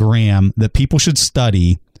 Munger, and Graham that people should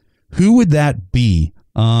study, who would that be?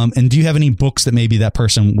 And do you have any books that maybe that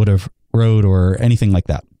person would have wrote or anything like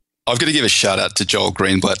that? I've got to give a shout out to Joel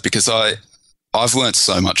Greenblatt, because I've learned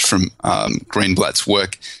so much from Greenblatt's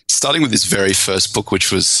work, starting with his very first book,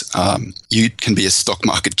 which was You Can Be a Stock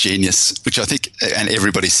Market Genius, which I think, and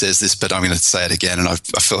everybody says this, but I'm going to say it again, and I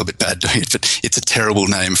feel a bit bad doing it, but it's a terrible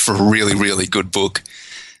name for a really, really good book.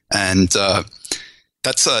 And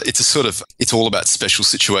it's all about special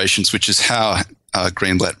situations, which is how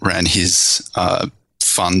Greenblatt ran his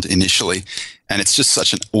fund initially. And it's just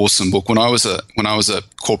such an awesome book. When I was a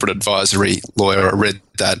corporate advisory lawyer, I read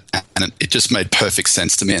that, and it just made perfect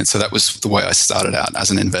sense to me. And so that was the way I started out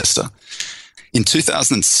as an investor. In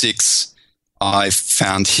 2006, I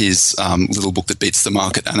found his little book that beats the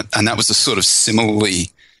market, and that was a sort of similarly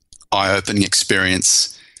eye-opening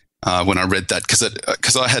experience when I read that,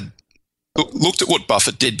 because I had looked at what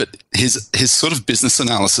Buffett did, but his sort of business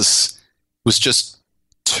analysis was just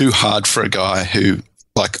too hard for a guy who,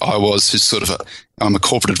 like I was, who's I'm a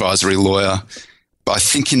corporate advisory lawyer. But I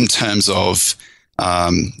think in terms of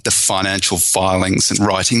the financial filings and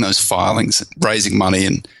writing those filings, raising money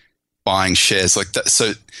and buying shares like that.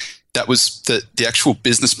 So that was the actual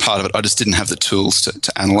business part of it. I just didn't have the tools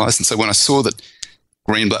to analyze. And so when I saw that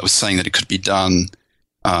Greenblatt was saying that it could be done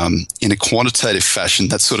in a quantitative fashion,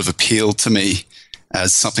 that sort of appealed to me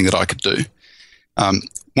as something that I could do.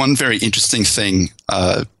 One very interesting thing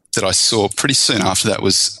that I saw pretty soon after that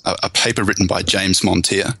was a paper written by James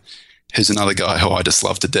Montier, who's another guy who I just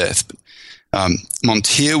love to death. But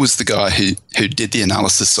Montier was the guy who did the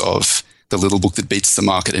analysis of the little book that beats the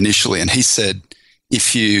market initially, and he said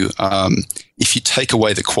if you take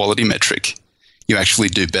away the quality metric, you actually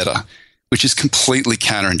do better, which is completely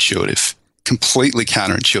counterintuitive.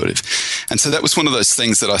 And so that was one of those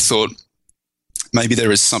things that I thought maybe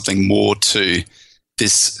there is something more to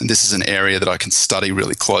this. And this is an area that I can study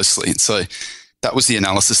really closely. And so that was the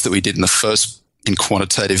analysis that we did in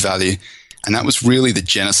quantitative value. And that was really the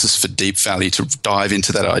genesis for deep value, to dive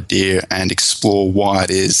into that idea and explore why it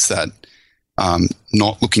is that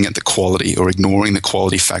not looking at the quality or ignoring the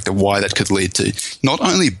quality factor, why that could lead to not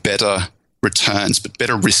only better returns, but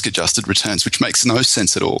better risk-adjusted returns, which makes no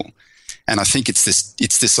sense at all. And I think it's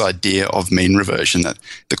this idea of mean reversion, that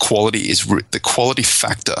the quality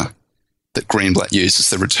factor that Greenblatt uses,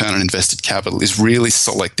 the return on invested capital, is really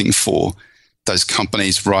selecting for those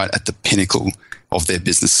companies right at the pinnacle of their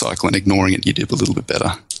business cycle, and ignoring it, you do a little bit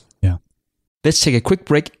better. Yeah. Let's take a quick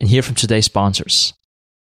break and hear from today's sponsors.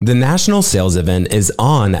 The national sales event is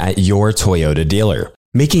on at your Toyota dealer.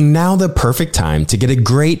 making now the perfect time to get a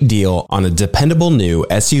great deal on a dependable new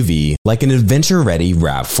SUV like an adventure-ready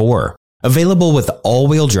RAV4. Available with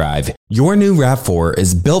all-wheel drive, your new RAV4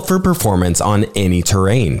 is built for performance on any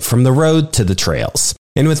terrain, from the road to the trails.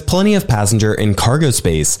 And with plenty of passenger and cargo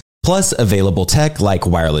space, plus available tech like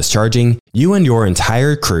wireless charging, you and your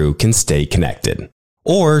entire crew can stay connected.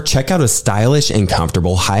 Or check out a stylish and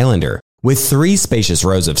comfortable Highlander with 3 spacious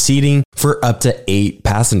rows of seating for up to 8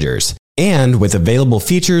 passengers. And with available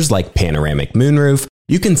features like panoramic moonroof,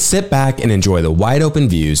 you can sit back and enjoy the wide open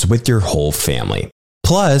views with your whole family.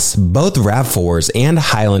 Plus, both RAV4s and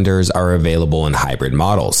Highlanders are available in hybrid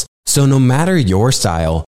models. So no matter your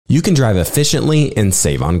style, you can drive efficiently and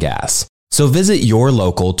save on gas. So visit your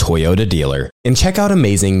local Toyota dealer and check out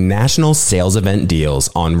amazing national sales event deals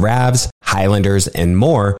on RAVs, Highlanders, and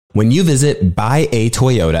more when you visit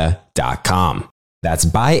buyatoyota.com. That's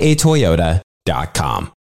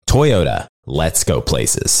buyatoyota.com. Toyota, let's go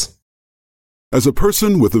places. As a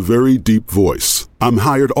person with a very deep voice, I'm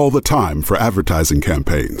hired all the time for advertising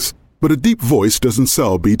campaigns. But a deep voice doesn't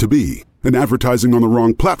sell B2B, and advertising on the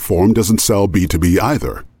wrong platform doesn't sell B2B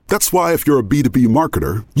either. That's why if you're a B2B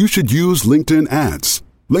marketer, you should use LinkedIn ads.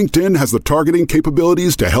 LinkedIn has the targeting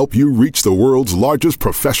capabilities to help you reach the world's largest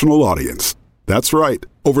professional audience. That's right,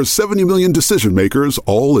 over 70 million decision makers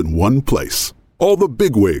all in one place. All the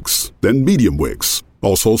big wigs, then medium wigs,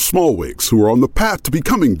 also small wigs who are on the path to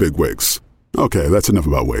becoming big wigs. Okay, that's enough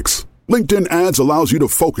about wigs. LinkedIn ads allows you to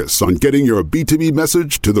focus on getting your B2B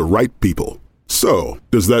message to the right people. So,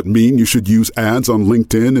 does that mean you should use ads on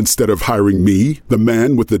LinkedIn instead of hiring me, the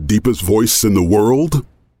man with the deepest voice in the world?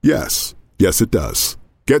 Yes. Yes, it does.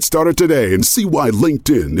 Get started today and see why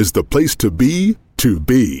LinkedIn is the place to be to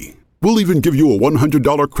be. We'll even give you a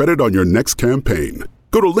 $100 credit on your next campaign.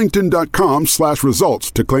 Go to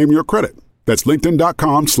linkedin.com/results to claim your credit. That's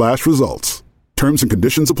linkedin.com/results. Terms and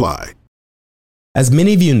conditions apply. As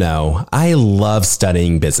many of you know, I love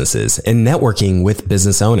studying businesses and networking with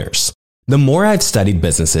business owners. The more I've studied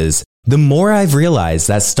businesses, the more I've realized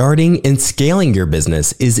that starting and scaling your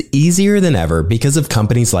business is easier than ever because of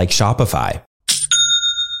companies like Shopify.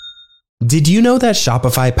 Did you know that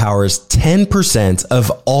Shopify powers 10%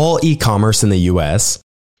 of all e-commerce in the US?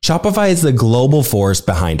 Shopify is the global force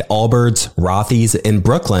behind Allbirds, Rothy's, and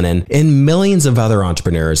Brooklinen, and millions of other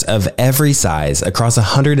entrepreneurs of every size across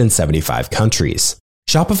 175 countries.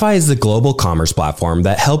 Shopify is the global commerce platform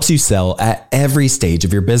that helps you sell at every stage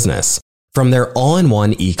of your business, from their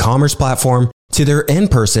all-in-one e-commerce platform to their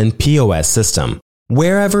in-person POS system.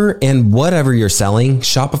 Wherever and whatever you're selling,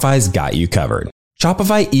 Shopify's got you covered.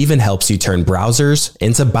 Shopify even helps you turn browsers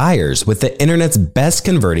into buyers with the internet's best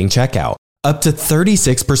converting checkout, up to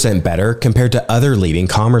 36% better compared to other leading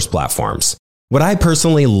commerce platforms. What I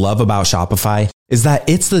personally love about Shopify is that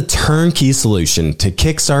it's the turnkey solution to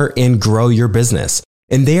kickstart and grow your business,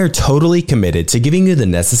 and they are totally committed to giving you the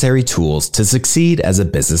necessary tools to succeed as a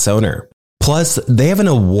business owner. Plus, they have an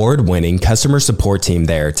award-winning customer support team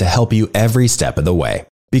there to help you every step of the way.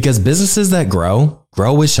 Because businesses that grow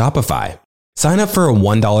with Shopify. Sign up for a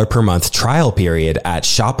 $1 per month trial period at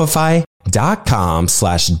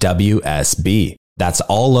shopify.com/WSB. That's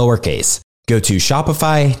all lowercase. Go to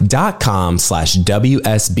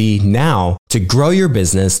shopify.com/WSB now to grow your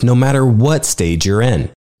business no matter what stage you're in.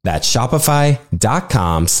 That's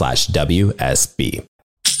shopify.com/WSB.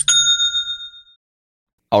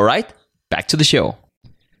 All right, back to the show.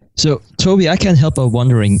 So, Toby, I can't help but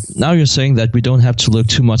wondering, now you're saying that we don't have to look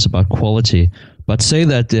too much about quality, but say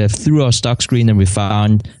that through our stock screener we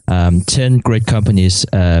found 10 great companies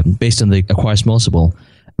based on the acquired multiple.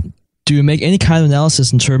 Do you make any kind of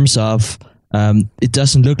analysis in terms of it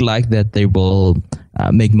doesn't look like that they will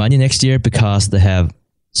make money next year because they have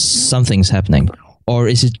some things happening? Or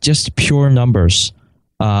is it just pure numbers?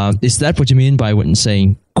 Is that what you mean by when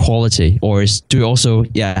saying quality? Or do you also,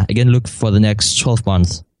 again, look for the next 12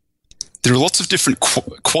 months? There are lots of different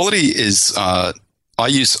quality is, I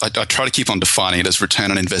try to keep on defining it as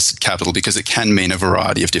return on invested capital because it can mean a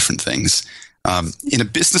variety of different things. In a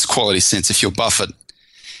business quality sense, if you're Buffett,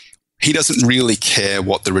 he doesn't really care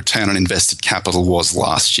what the return on invested capital was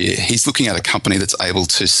last year. He's looking at a company that's able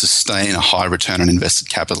to sustain a high return on invested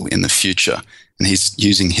capital in the future. And he's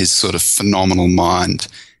using his sort of phenomenal mind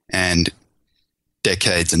and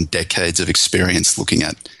decades and decades of experience looking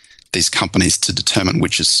at these companies to determine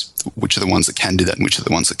which are the ones that can do that and which are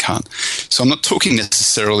the ones that can't. So I'm not talking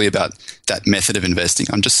necessarily about that method of investing.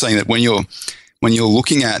 I'm just saying that when you're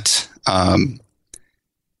looking at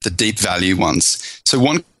the deep value ones, so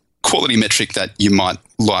one quality metric that you might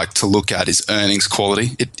like to look at is earnings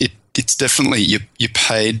quality. It it's definitely you're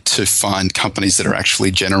paid to find companies that are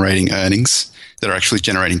actually generating earnings, that are actually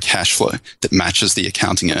generating cash flow that matches the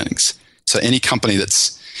accounting earnings. So any company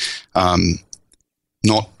that's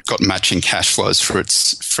not got matching cash flows for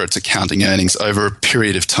its accounting earnings over a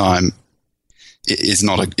period of time is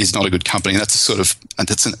not a good company. That's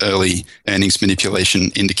that's an early earnings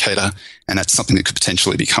manipulation indicator, and that's something that could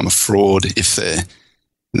potentially become a fraud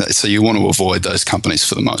so you want to avoid those companies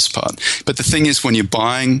for the most part. But the thing is, when you're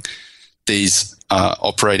buying these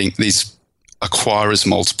acquirers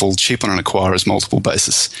multiple, cheap on an acquirers multiple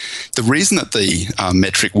basis, the reason that the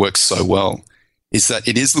metric works so well is that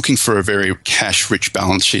it is looking for a very cash-rich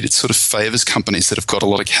balance sheet. It sort of favors companies that have got a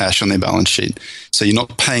lot of cash on their balance sheet. So you're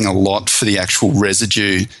not paying a lot for the actual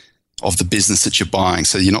residue of the business that you're buying.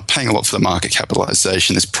 So you're not paying a lot for the market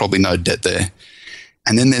capitalization. There's probably no debt there.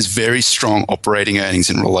 And then there's very strong operating earnings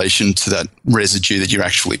in relation to that residue that you're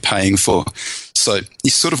actually paying for. So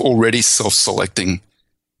you're sort of already self-selecting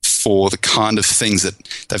for the kind of things that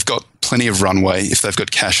they've got plenty of runway if they've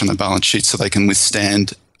got cash on the balance sheet, so they can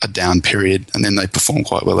withstand a down period, and then they perform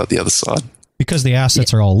quite well at the other side. Because the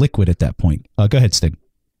assets are all liquid at that point. Go ahead, Stig.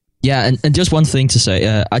 Yeah, and just one thing to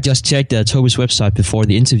say. I just checked Toby's website before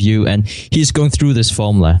the interview, and he's going through this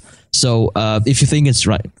formula. So if you think it's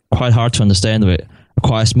quite hard to understand it,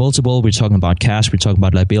 acquires multiple, we're talking about cash, we're talking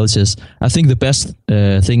about liabilities. I think the best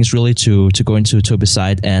thing is really to go into Toby's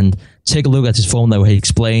site and take a look at his formula where he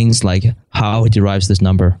explains how he derives this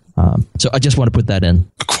number. So I just want to put that in.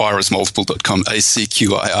 Acquirersmultiple.com,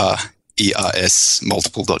 ACQUIRES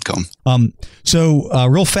multiple.com. So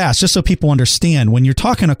real fast, just so people understand, when you're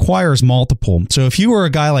talking acquirers multiple, so if you were a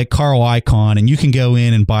guy like Carl Icahn and you can go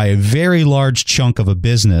in and buy a very large chunk of a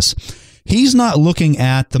business, he's not looking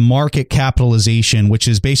at the market capitalization, which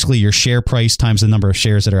is basically your share price times the number of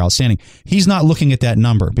shares that are outstanding. He's not looking at that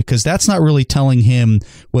number because that's not really telling him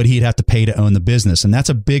what he'd have to pay to own the business. And that's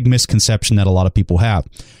a big misconception that a lot of people have.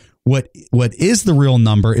 What is the real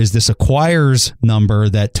number is this acquirers number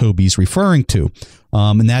that Toby's referring to.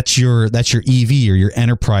 And that's your EV, or your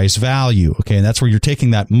enterprise value. Okay. And that's where you're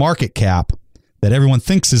taking that market cap that everyone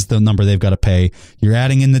thinks is the number they've got to pay. You're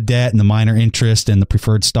adding in the debt and the minor interest and the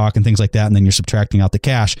preferred stock and things like that, and then you're subtracting out the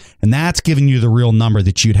cash. And that's giving you the real number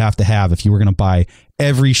that you'd have to have if you were going to buy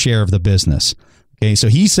every share of the business. Okay, so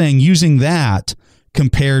he's saying using that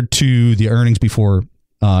compared to the earnings before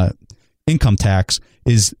income tax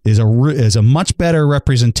is a much better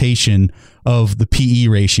representation of the PE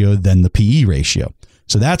ratio than the PE ratio.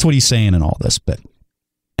 So that's what he's saying in all this. But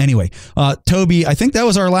anyway, Toby, I think that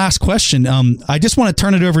was our last question. I just want to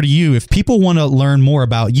turn it over to you. If people want to learn more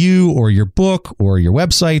about you or your book or your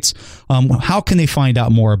websites, how can they find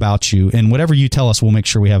out more about you? And whatever you tell us, we'll make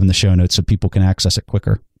sure we have in the show notes so people can access it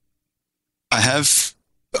quicker. I have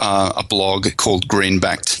a blog called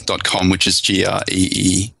greenbacked.com, which is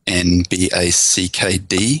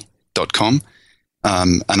GREENBACKD.com.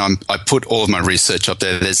 And I put all of my research up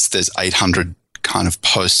there. There's 800 kind of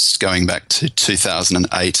posts going back to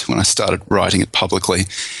 2008 when I started writing it publicly.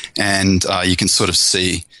 And you can sort of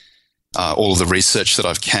see all of the research that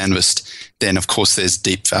I've canvassed. Then, of course, there's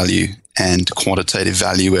deep value and quantitative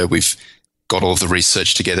value, where we've got all of the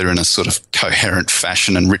research together in a sort of coherent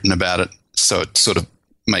fashion and written about it, so it sort of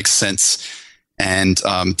makes sense. And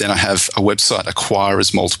then I have a website,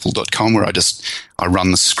 acquirersmultiple.com, where I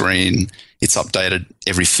run the screen. It's updated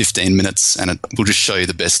every 15 minutes, and it will just show you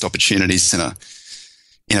the best opportunities in a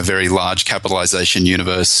very large capitalization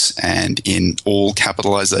universe and in all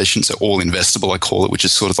capitalization, so all investable, I call it, which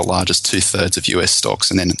is sort of the largest 2/3 of US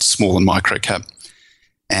stocks, and then small and micro cap.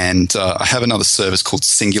 And I have another service called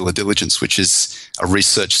Singular Diligence, which is a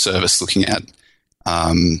research service looking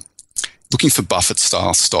for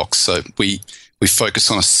Buffett-style stocks. So we focus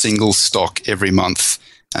on a single stock every month,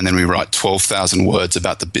 and then we write 12,000 words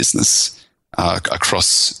about the business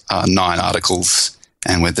across 9 articles,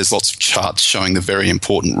 and where there's lots of charts showing the very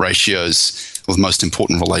important ratios or the most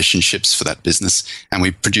important relationships for that business. And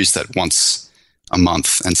we produce that once a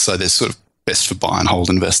month. And so they're sort of best for buy and hold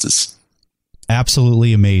investors.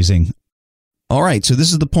 Absolutely amazing. All right, so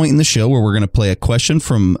this is the point in the show where we're going to play a question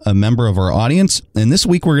from a member of our audience. And this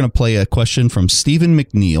week we're going to play a question from Stephen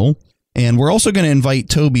McNeil. And we're also going to invite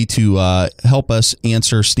Toby to help us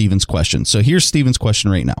answer Stephen's question. So here's Stephen's question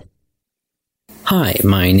right now. Hi,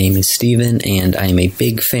 my name is Stephen, and I am a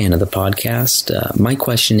big fan of the podcast. My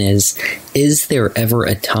question is there ever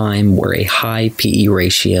a time where a high PE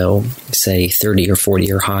ratio, say 30 or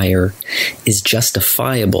 40 or higher, is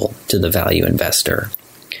justifiable to the value investor?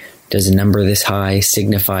 Does a number this high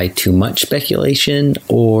signify too much speculation,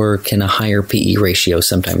 or can a higher PE ratio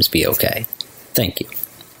sometimes be okay? Thank you.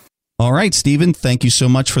 All right, Stephen, thank you so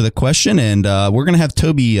much for the question. And we're going to have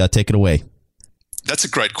Toby take it away. That's a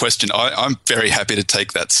great question. I'm very happy to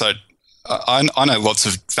take that. So I know lots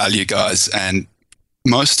of value guys, and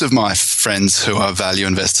most of my friends who are value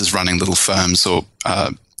investors running little firms, or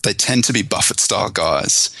they tend to be Buffett-style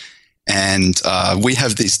guys. And we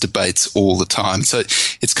have these debates all the time. So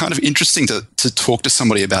it's kind of interesting to talk to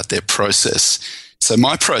somebody about their process. So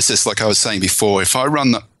my process, like I was saying before, if I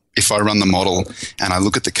run the model and I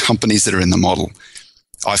look at the companies that are in the model,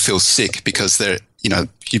 I feel sick because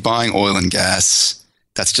you're buying oil and gas.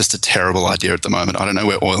 That's just a terrible idea at the moment. I don't know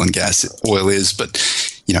where oil is, but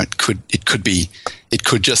it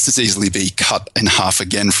could just as easily be cut in half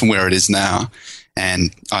again from where it is now.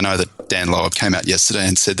 And I know that Dan Loeb came out yesterday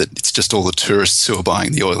and said that it's just all the tourists who are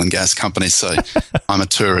buying the oil and gas companies. So I'm a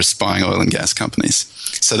tourist buying oil and gas companies.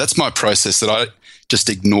 So that's my process, that I just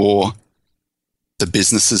ignore the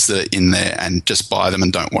businesses that are in there and just buy them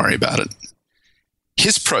and don't worry about it.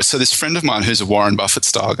 So this friend of mine who's a Warren Buffett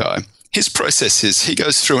style guy, his process is he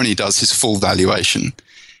goes through and he does his full valuation,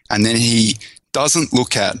 and then he doesn't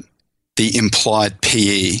look at the implied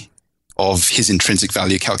PE of his intrinsic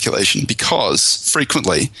value calculation, because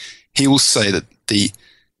frequently he will say that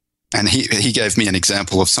and he gave me an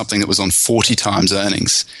example of something that was on 40 times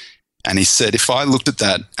earnings. And he said, if I looked at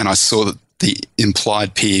that and I saw that the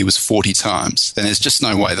implied PE was 40 times, then there's just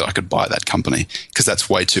no way that I could buy that company because that's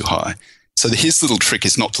way too high. So his little trick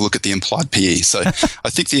is not to look at the implied PE. So I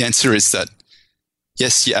think the answer is that,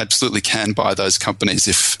 yes, you absolutely can buy those companies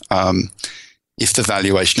if the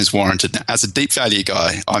valuation is warranted. Now, as a deep value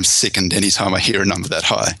guy, I'm sickened anytime I hear a number that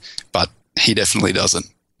high, but he definitely doesn't.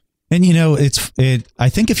 And I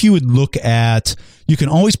think if you would look at, you can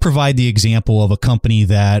always provide the example of a company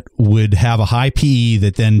that would have a high PE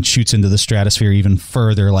that then shoots into the stratosphere even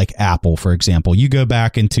further, like Apple, for example. You go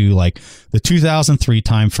back into like the 2003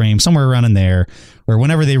 timeframe, somewhere around in there, or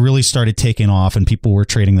whenever they really started taking off and people were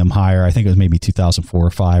trading them higher. I think it was maybe 2004 or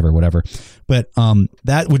 5 or whatever. But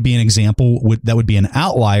that would be an example. That would be an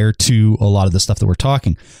outlier to a lot of the stuff that we're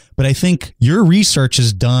talking. But I think your research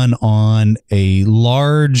is done on a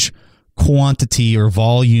large quantity or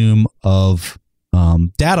volume of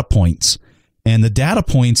data points. And the data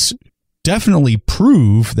points definitely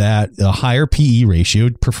prove that a higher PE ratio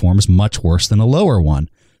performs much worse than a lower one.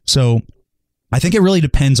 So I think it really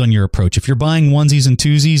depends on your approach. If you're buying onesies and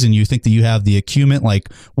twosies and you think that you have the acumen like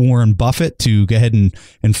Warren Buffett to go ahead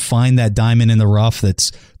and find that diamond in the rough,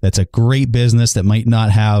 that's a great business that might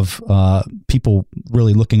not have people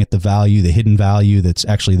really looking at the value, the hidden value that's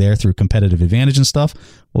actually there through competitive advantage and stuff,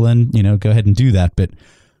 well then, go ahead and do that. But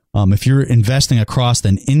if you're investing across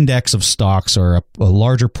an index of stocks or a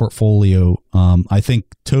larger portfolio, I think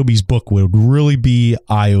Toby's book would really be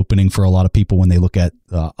eye-opening for a lot of people when they look at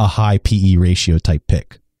a high PE ratio type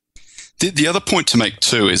pick. The other point to make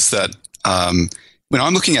too is that when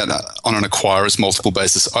I'm looking at on an acquirer's multiple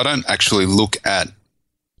basis, I don't actually look at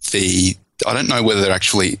I don't know whether there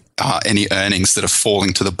actually are any earnings that are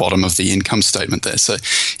falling to the bottom of the income statement there. So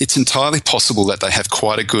it's entirely possible that they have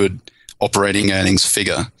quite a good operating earnings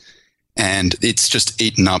figure, and it's just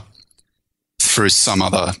eaten up through some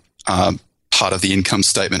other part of the income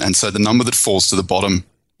statement. And so the number that falls to the bottom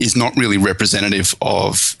is not really representative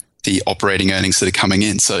of the operating earnings that are coming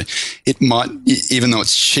in. So it might, even though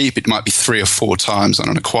it's cheap, it might be 3 or 4 times on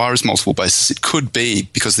an acquirer's multiple basis. It could be,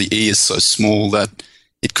 because the E is so small, that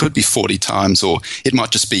it could be 40 times, or it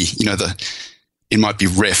might just be, it might be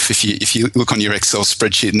ref. If you look on your Excel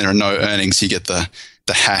spreadsheet and there are no earnings, you get the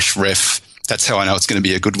hash ref. That's how I know it's going to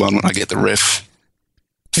be a good one, when I get the ref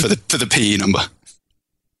for the PE number.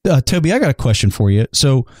 Toby, I got a question for you.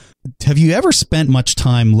 So have you ever spent much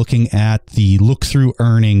time looking at the look-through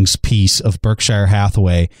earnings piece of Berkshire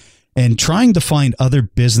Hathaway and trying to find other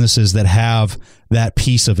businesses that have that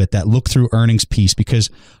piece of it, that look-through earnings piece? Because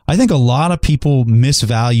I think a lot of people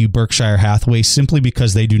misvalue Berkshire Hathaway simply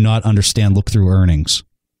because they do not understand look-through earnings.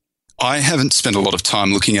 I haven't spent a lot of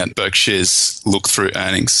time looking at Berkshire's look-through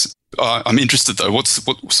earnings. I'm interested though. What's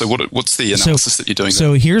the analysis that you're doing?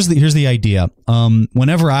 So here's the idea.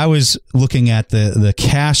 Whenever I was looking at the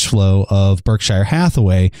cash flow of Berkshire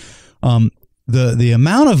Hathaway, the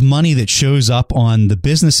amount of money that shows up on the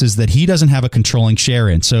businesses that he doesn't have a controlling share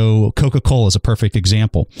in. So Coca-Cola is a perfect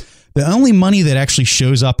example. The only money that actually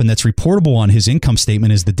shows up and that's reportable on his income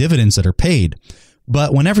statement is the dividends that are paid.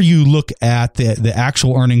 But whenever you look at the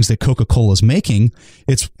actual earnings that Coca-Cola is making,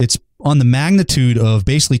 it's on the magnitude of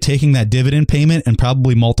basically taking that dividend payment and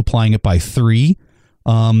probably multiplying it by 3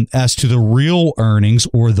 as to the real earnings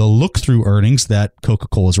or the look-through earnings that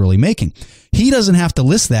Coca-Cola is really making. He doesn't have to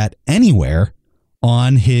list that anywhere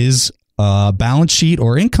on his balance sheet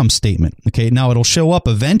or income statement. Okay, now it'll show up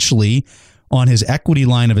eventually on his equity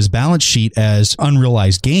line of his balance sheet as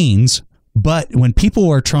unrealized gains. But when people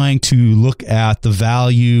are trying to look at the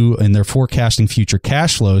value and they're forecasting future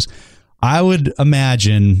cash flows, I would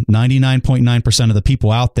imagine 99.9% of the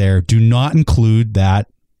people out there do not include that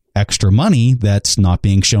extra money that's not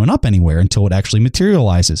being shown up anywhere until it actually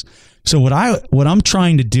materializes. So what I'm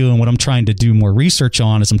trying to do and what I'm trying to do more research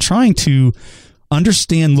on is I'm trying to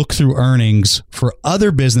understand look-through earnings for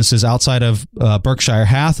other businesses outside of Berkshire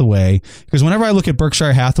Hathaway. Because whenever I look at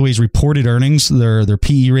Berkshire Hathaway's reported earnings, their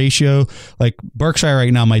PE ratio, like Berkshire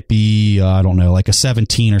right now might be, I don't know, like a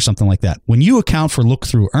 17 or something like that. When you account for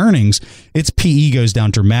look-through earnings, its PE goes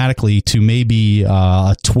down dramatically to maybe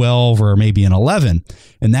a 12 or maybe an 11.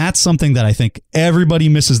 And that's something that I think everybody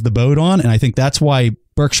misses the boat on. And I think that's why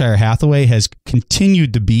Berkshire Hathaway has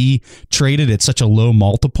continued to be traded at such a low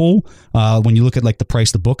multiple when you look at like the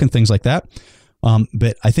price to book and things like that.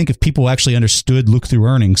 But I think if people actually understood look-through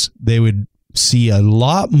earnings, they would see a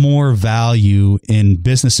lot more value in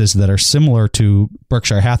businesses that are similar to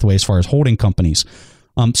Berkshire Hathaway as far as holding companies.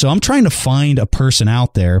 So I'm trying to find a person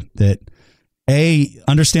out there that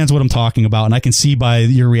understands what I'm talking about. And I can see by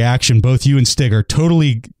your reaction, both you and Stig are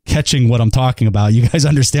totally catching what I'm talking about. You guys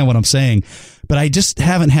understand what I'm saying, but I just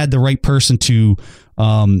haven't had the right person to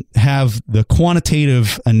have the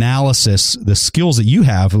quantitative analysis, the skills that you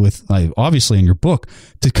have with obviously in your book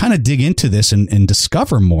to kind of dig into this and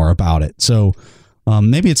discover more about it. So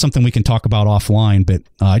maybe it's something we can talk about offline, but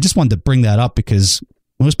I just wanted to bring that up because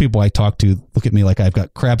most people I talk to look at me like I've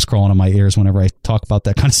got crabs crawling on my ears whenever I talk about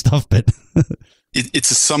that kind of stuff. But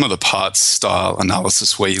it's a sum of the parts style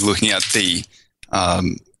analysis where you're looking at the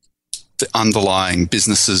underlying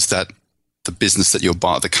businesses that the business that you're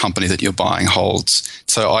buying, the company that you're buying holds.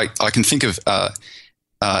 So I can think of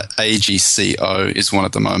AGCO is one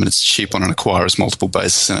at the moment. It's cheap on an acquirer's multiple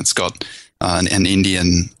basis, and it's got an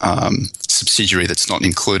Indian subsidiary that's not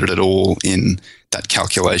included at all in that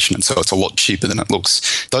calculation, and so it's a lot cheaper than it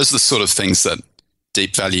looks. Those are the sort of things that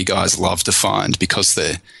deep value guys love to find because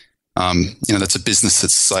they're, that's a business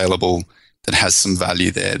that's saleable, that has some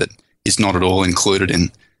value there, that is not at all included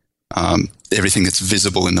in everything that's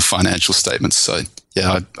visible in the financial statements. So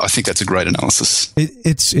yeah, I think that's a great analysis.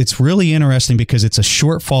 It's really interesting because it's a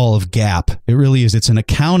shortfall of GAAP. It really is. It's an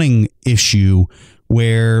accounting issue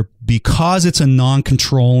where because it's a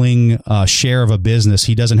non-controlling share of a business,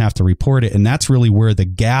 he doesn't have to report it. And that's really where the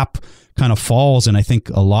GAAP kind of falls. And I think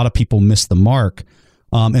a lot of people miss the mark.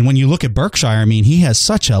 And when you look at Berkshire, I mean, he has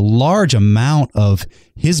such a large amount of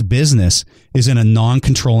his business is in a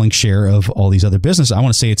non-controlling share of all these other businesses. I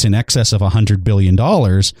want to say it's in excess of $100 billion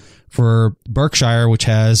for Berkshire, which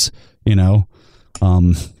has, that's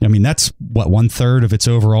what 1/3 of its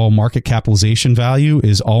overall market capitalization value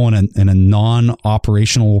is all in a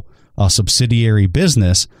non-operational subsidiary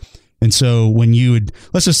business. And so when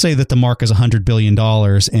let's just say that the mark is $100 billion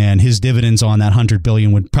and his dividends on that $100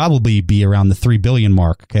 billion would probably be around the $3 billion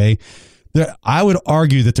mark. Okay. I would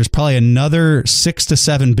argue that there's probably another $6 to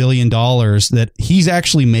 $7 billion that he's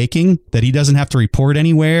actually making that he doesn't have to report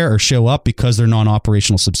anywhere or show up because they're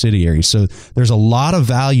non-operational subsidiaries. So there's a lot of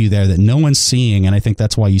value there that no one's seeing. And I think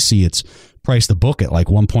that's why you see its price to book at like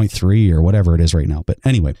 1.3 or whatever it is right now. But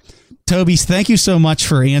anyway, Tobias, thank you so much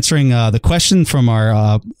for answering the question from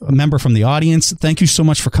our member from the audience. Thank you so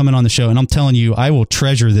much for coming on the show. And I'm telling you, I will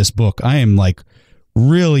treasure this book. I am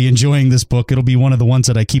really enjoying this book. It'll be one of the ones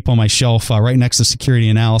that I keep on my shelf right next to Security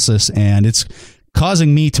Analysis. And it's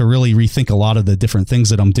causing me to really rethink a lot of the different things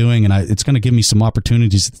that I'm doing. And it's going to give me some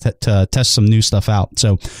opportunities to test some new stuff out.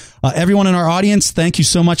 So everyone in our audience, thank you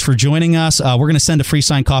so much for joining us. We're going to send a free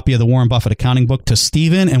signed copy of the Warren Buffett accounting book to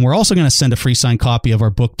Stephen. And we're also going to send a free signed copy of our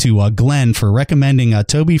book to Glenn for recommending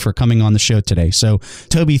Toby for coming on the show today. So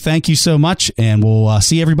Toby, thank you so much. And we'll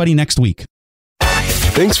see everybody next week.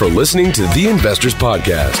 Thanks for listening to The Investors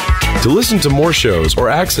Podcast. To listen to more shows or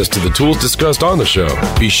access to the tools discussed on the show,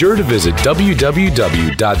 be sure to visit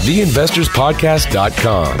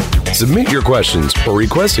www.theinvestorspodcast.com. Submit your questions or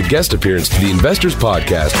request a guest appearance to The Investors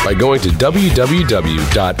Podcast by going to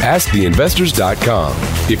www.asktheinvestors.com.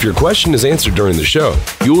 If your question is answered during the show,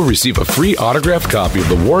 you will receive a free autographed copy of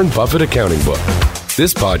the Warren Buffett accounting book.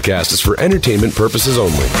 This podcast is for entertainment purposes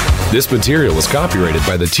only. This material is copyrighted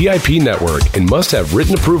by the TIP Network and must have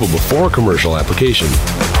written approval before commercial application.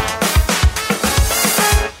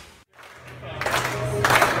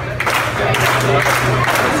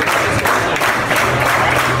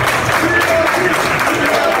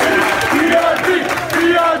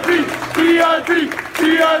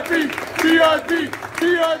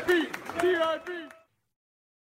 TIP.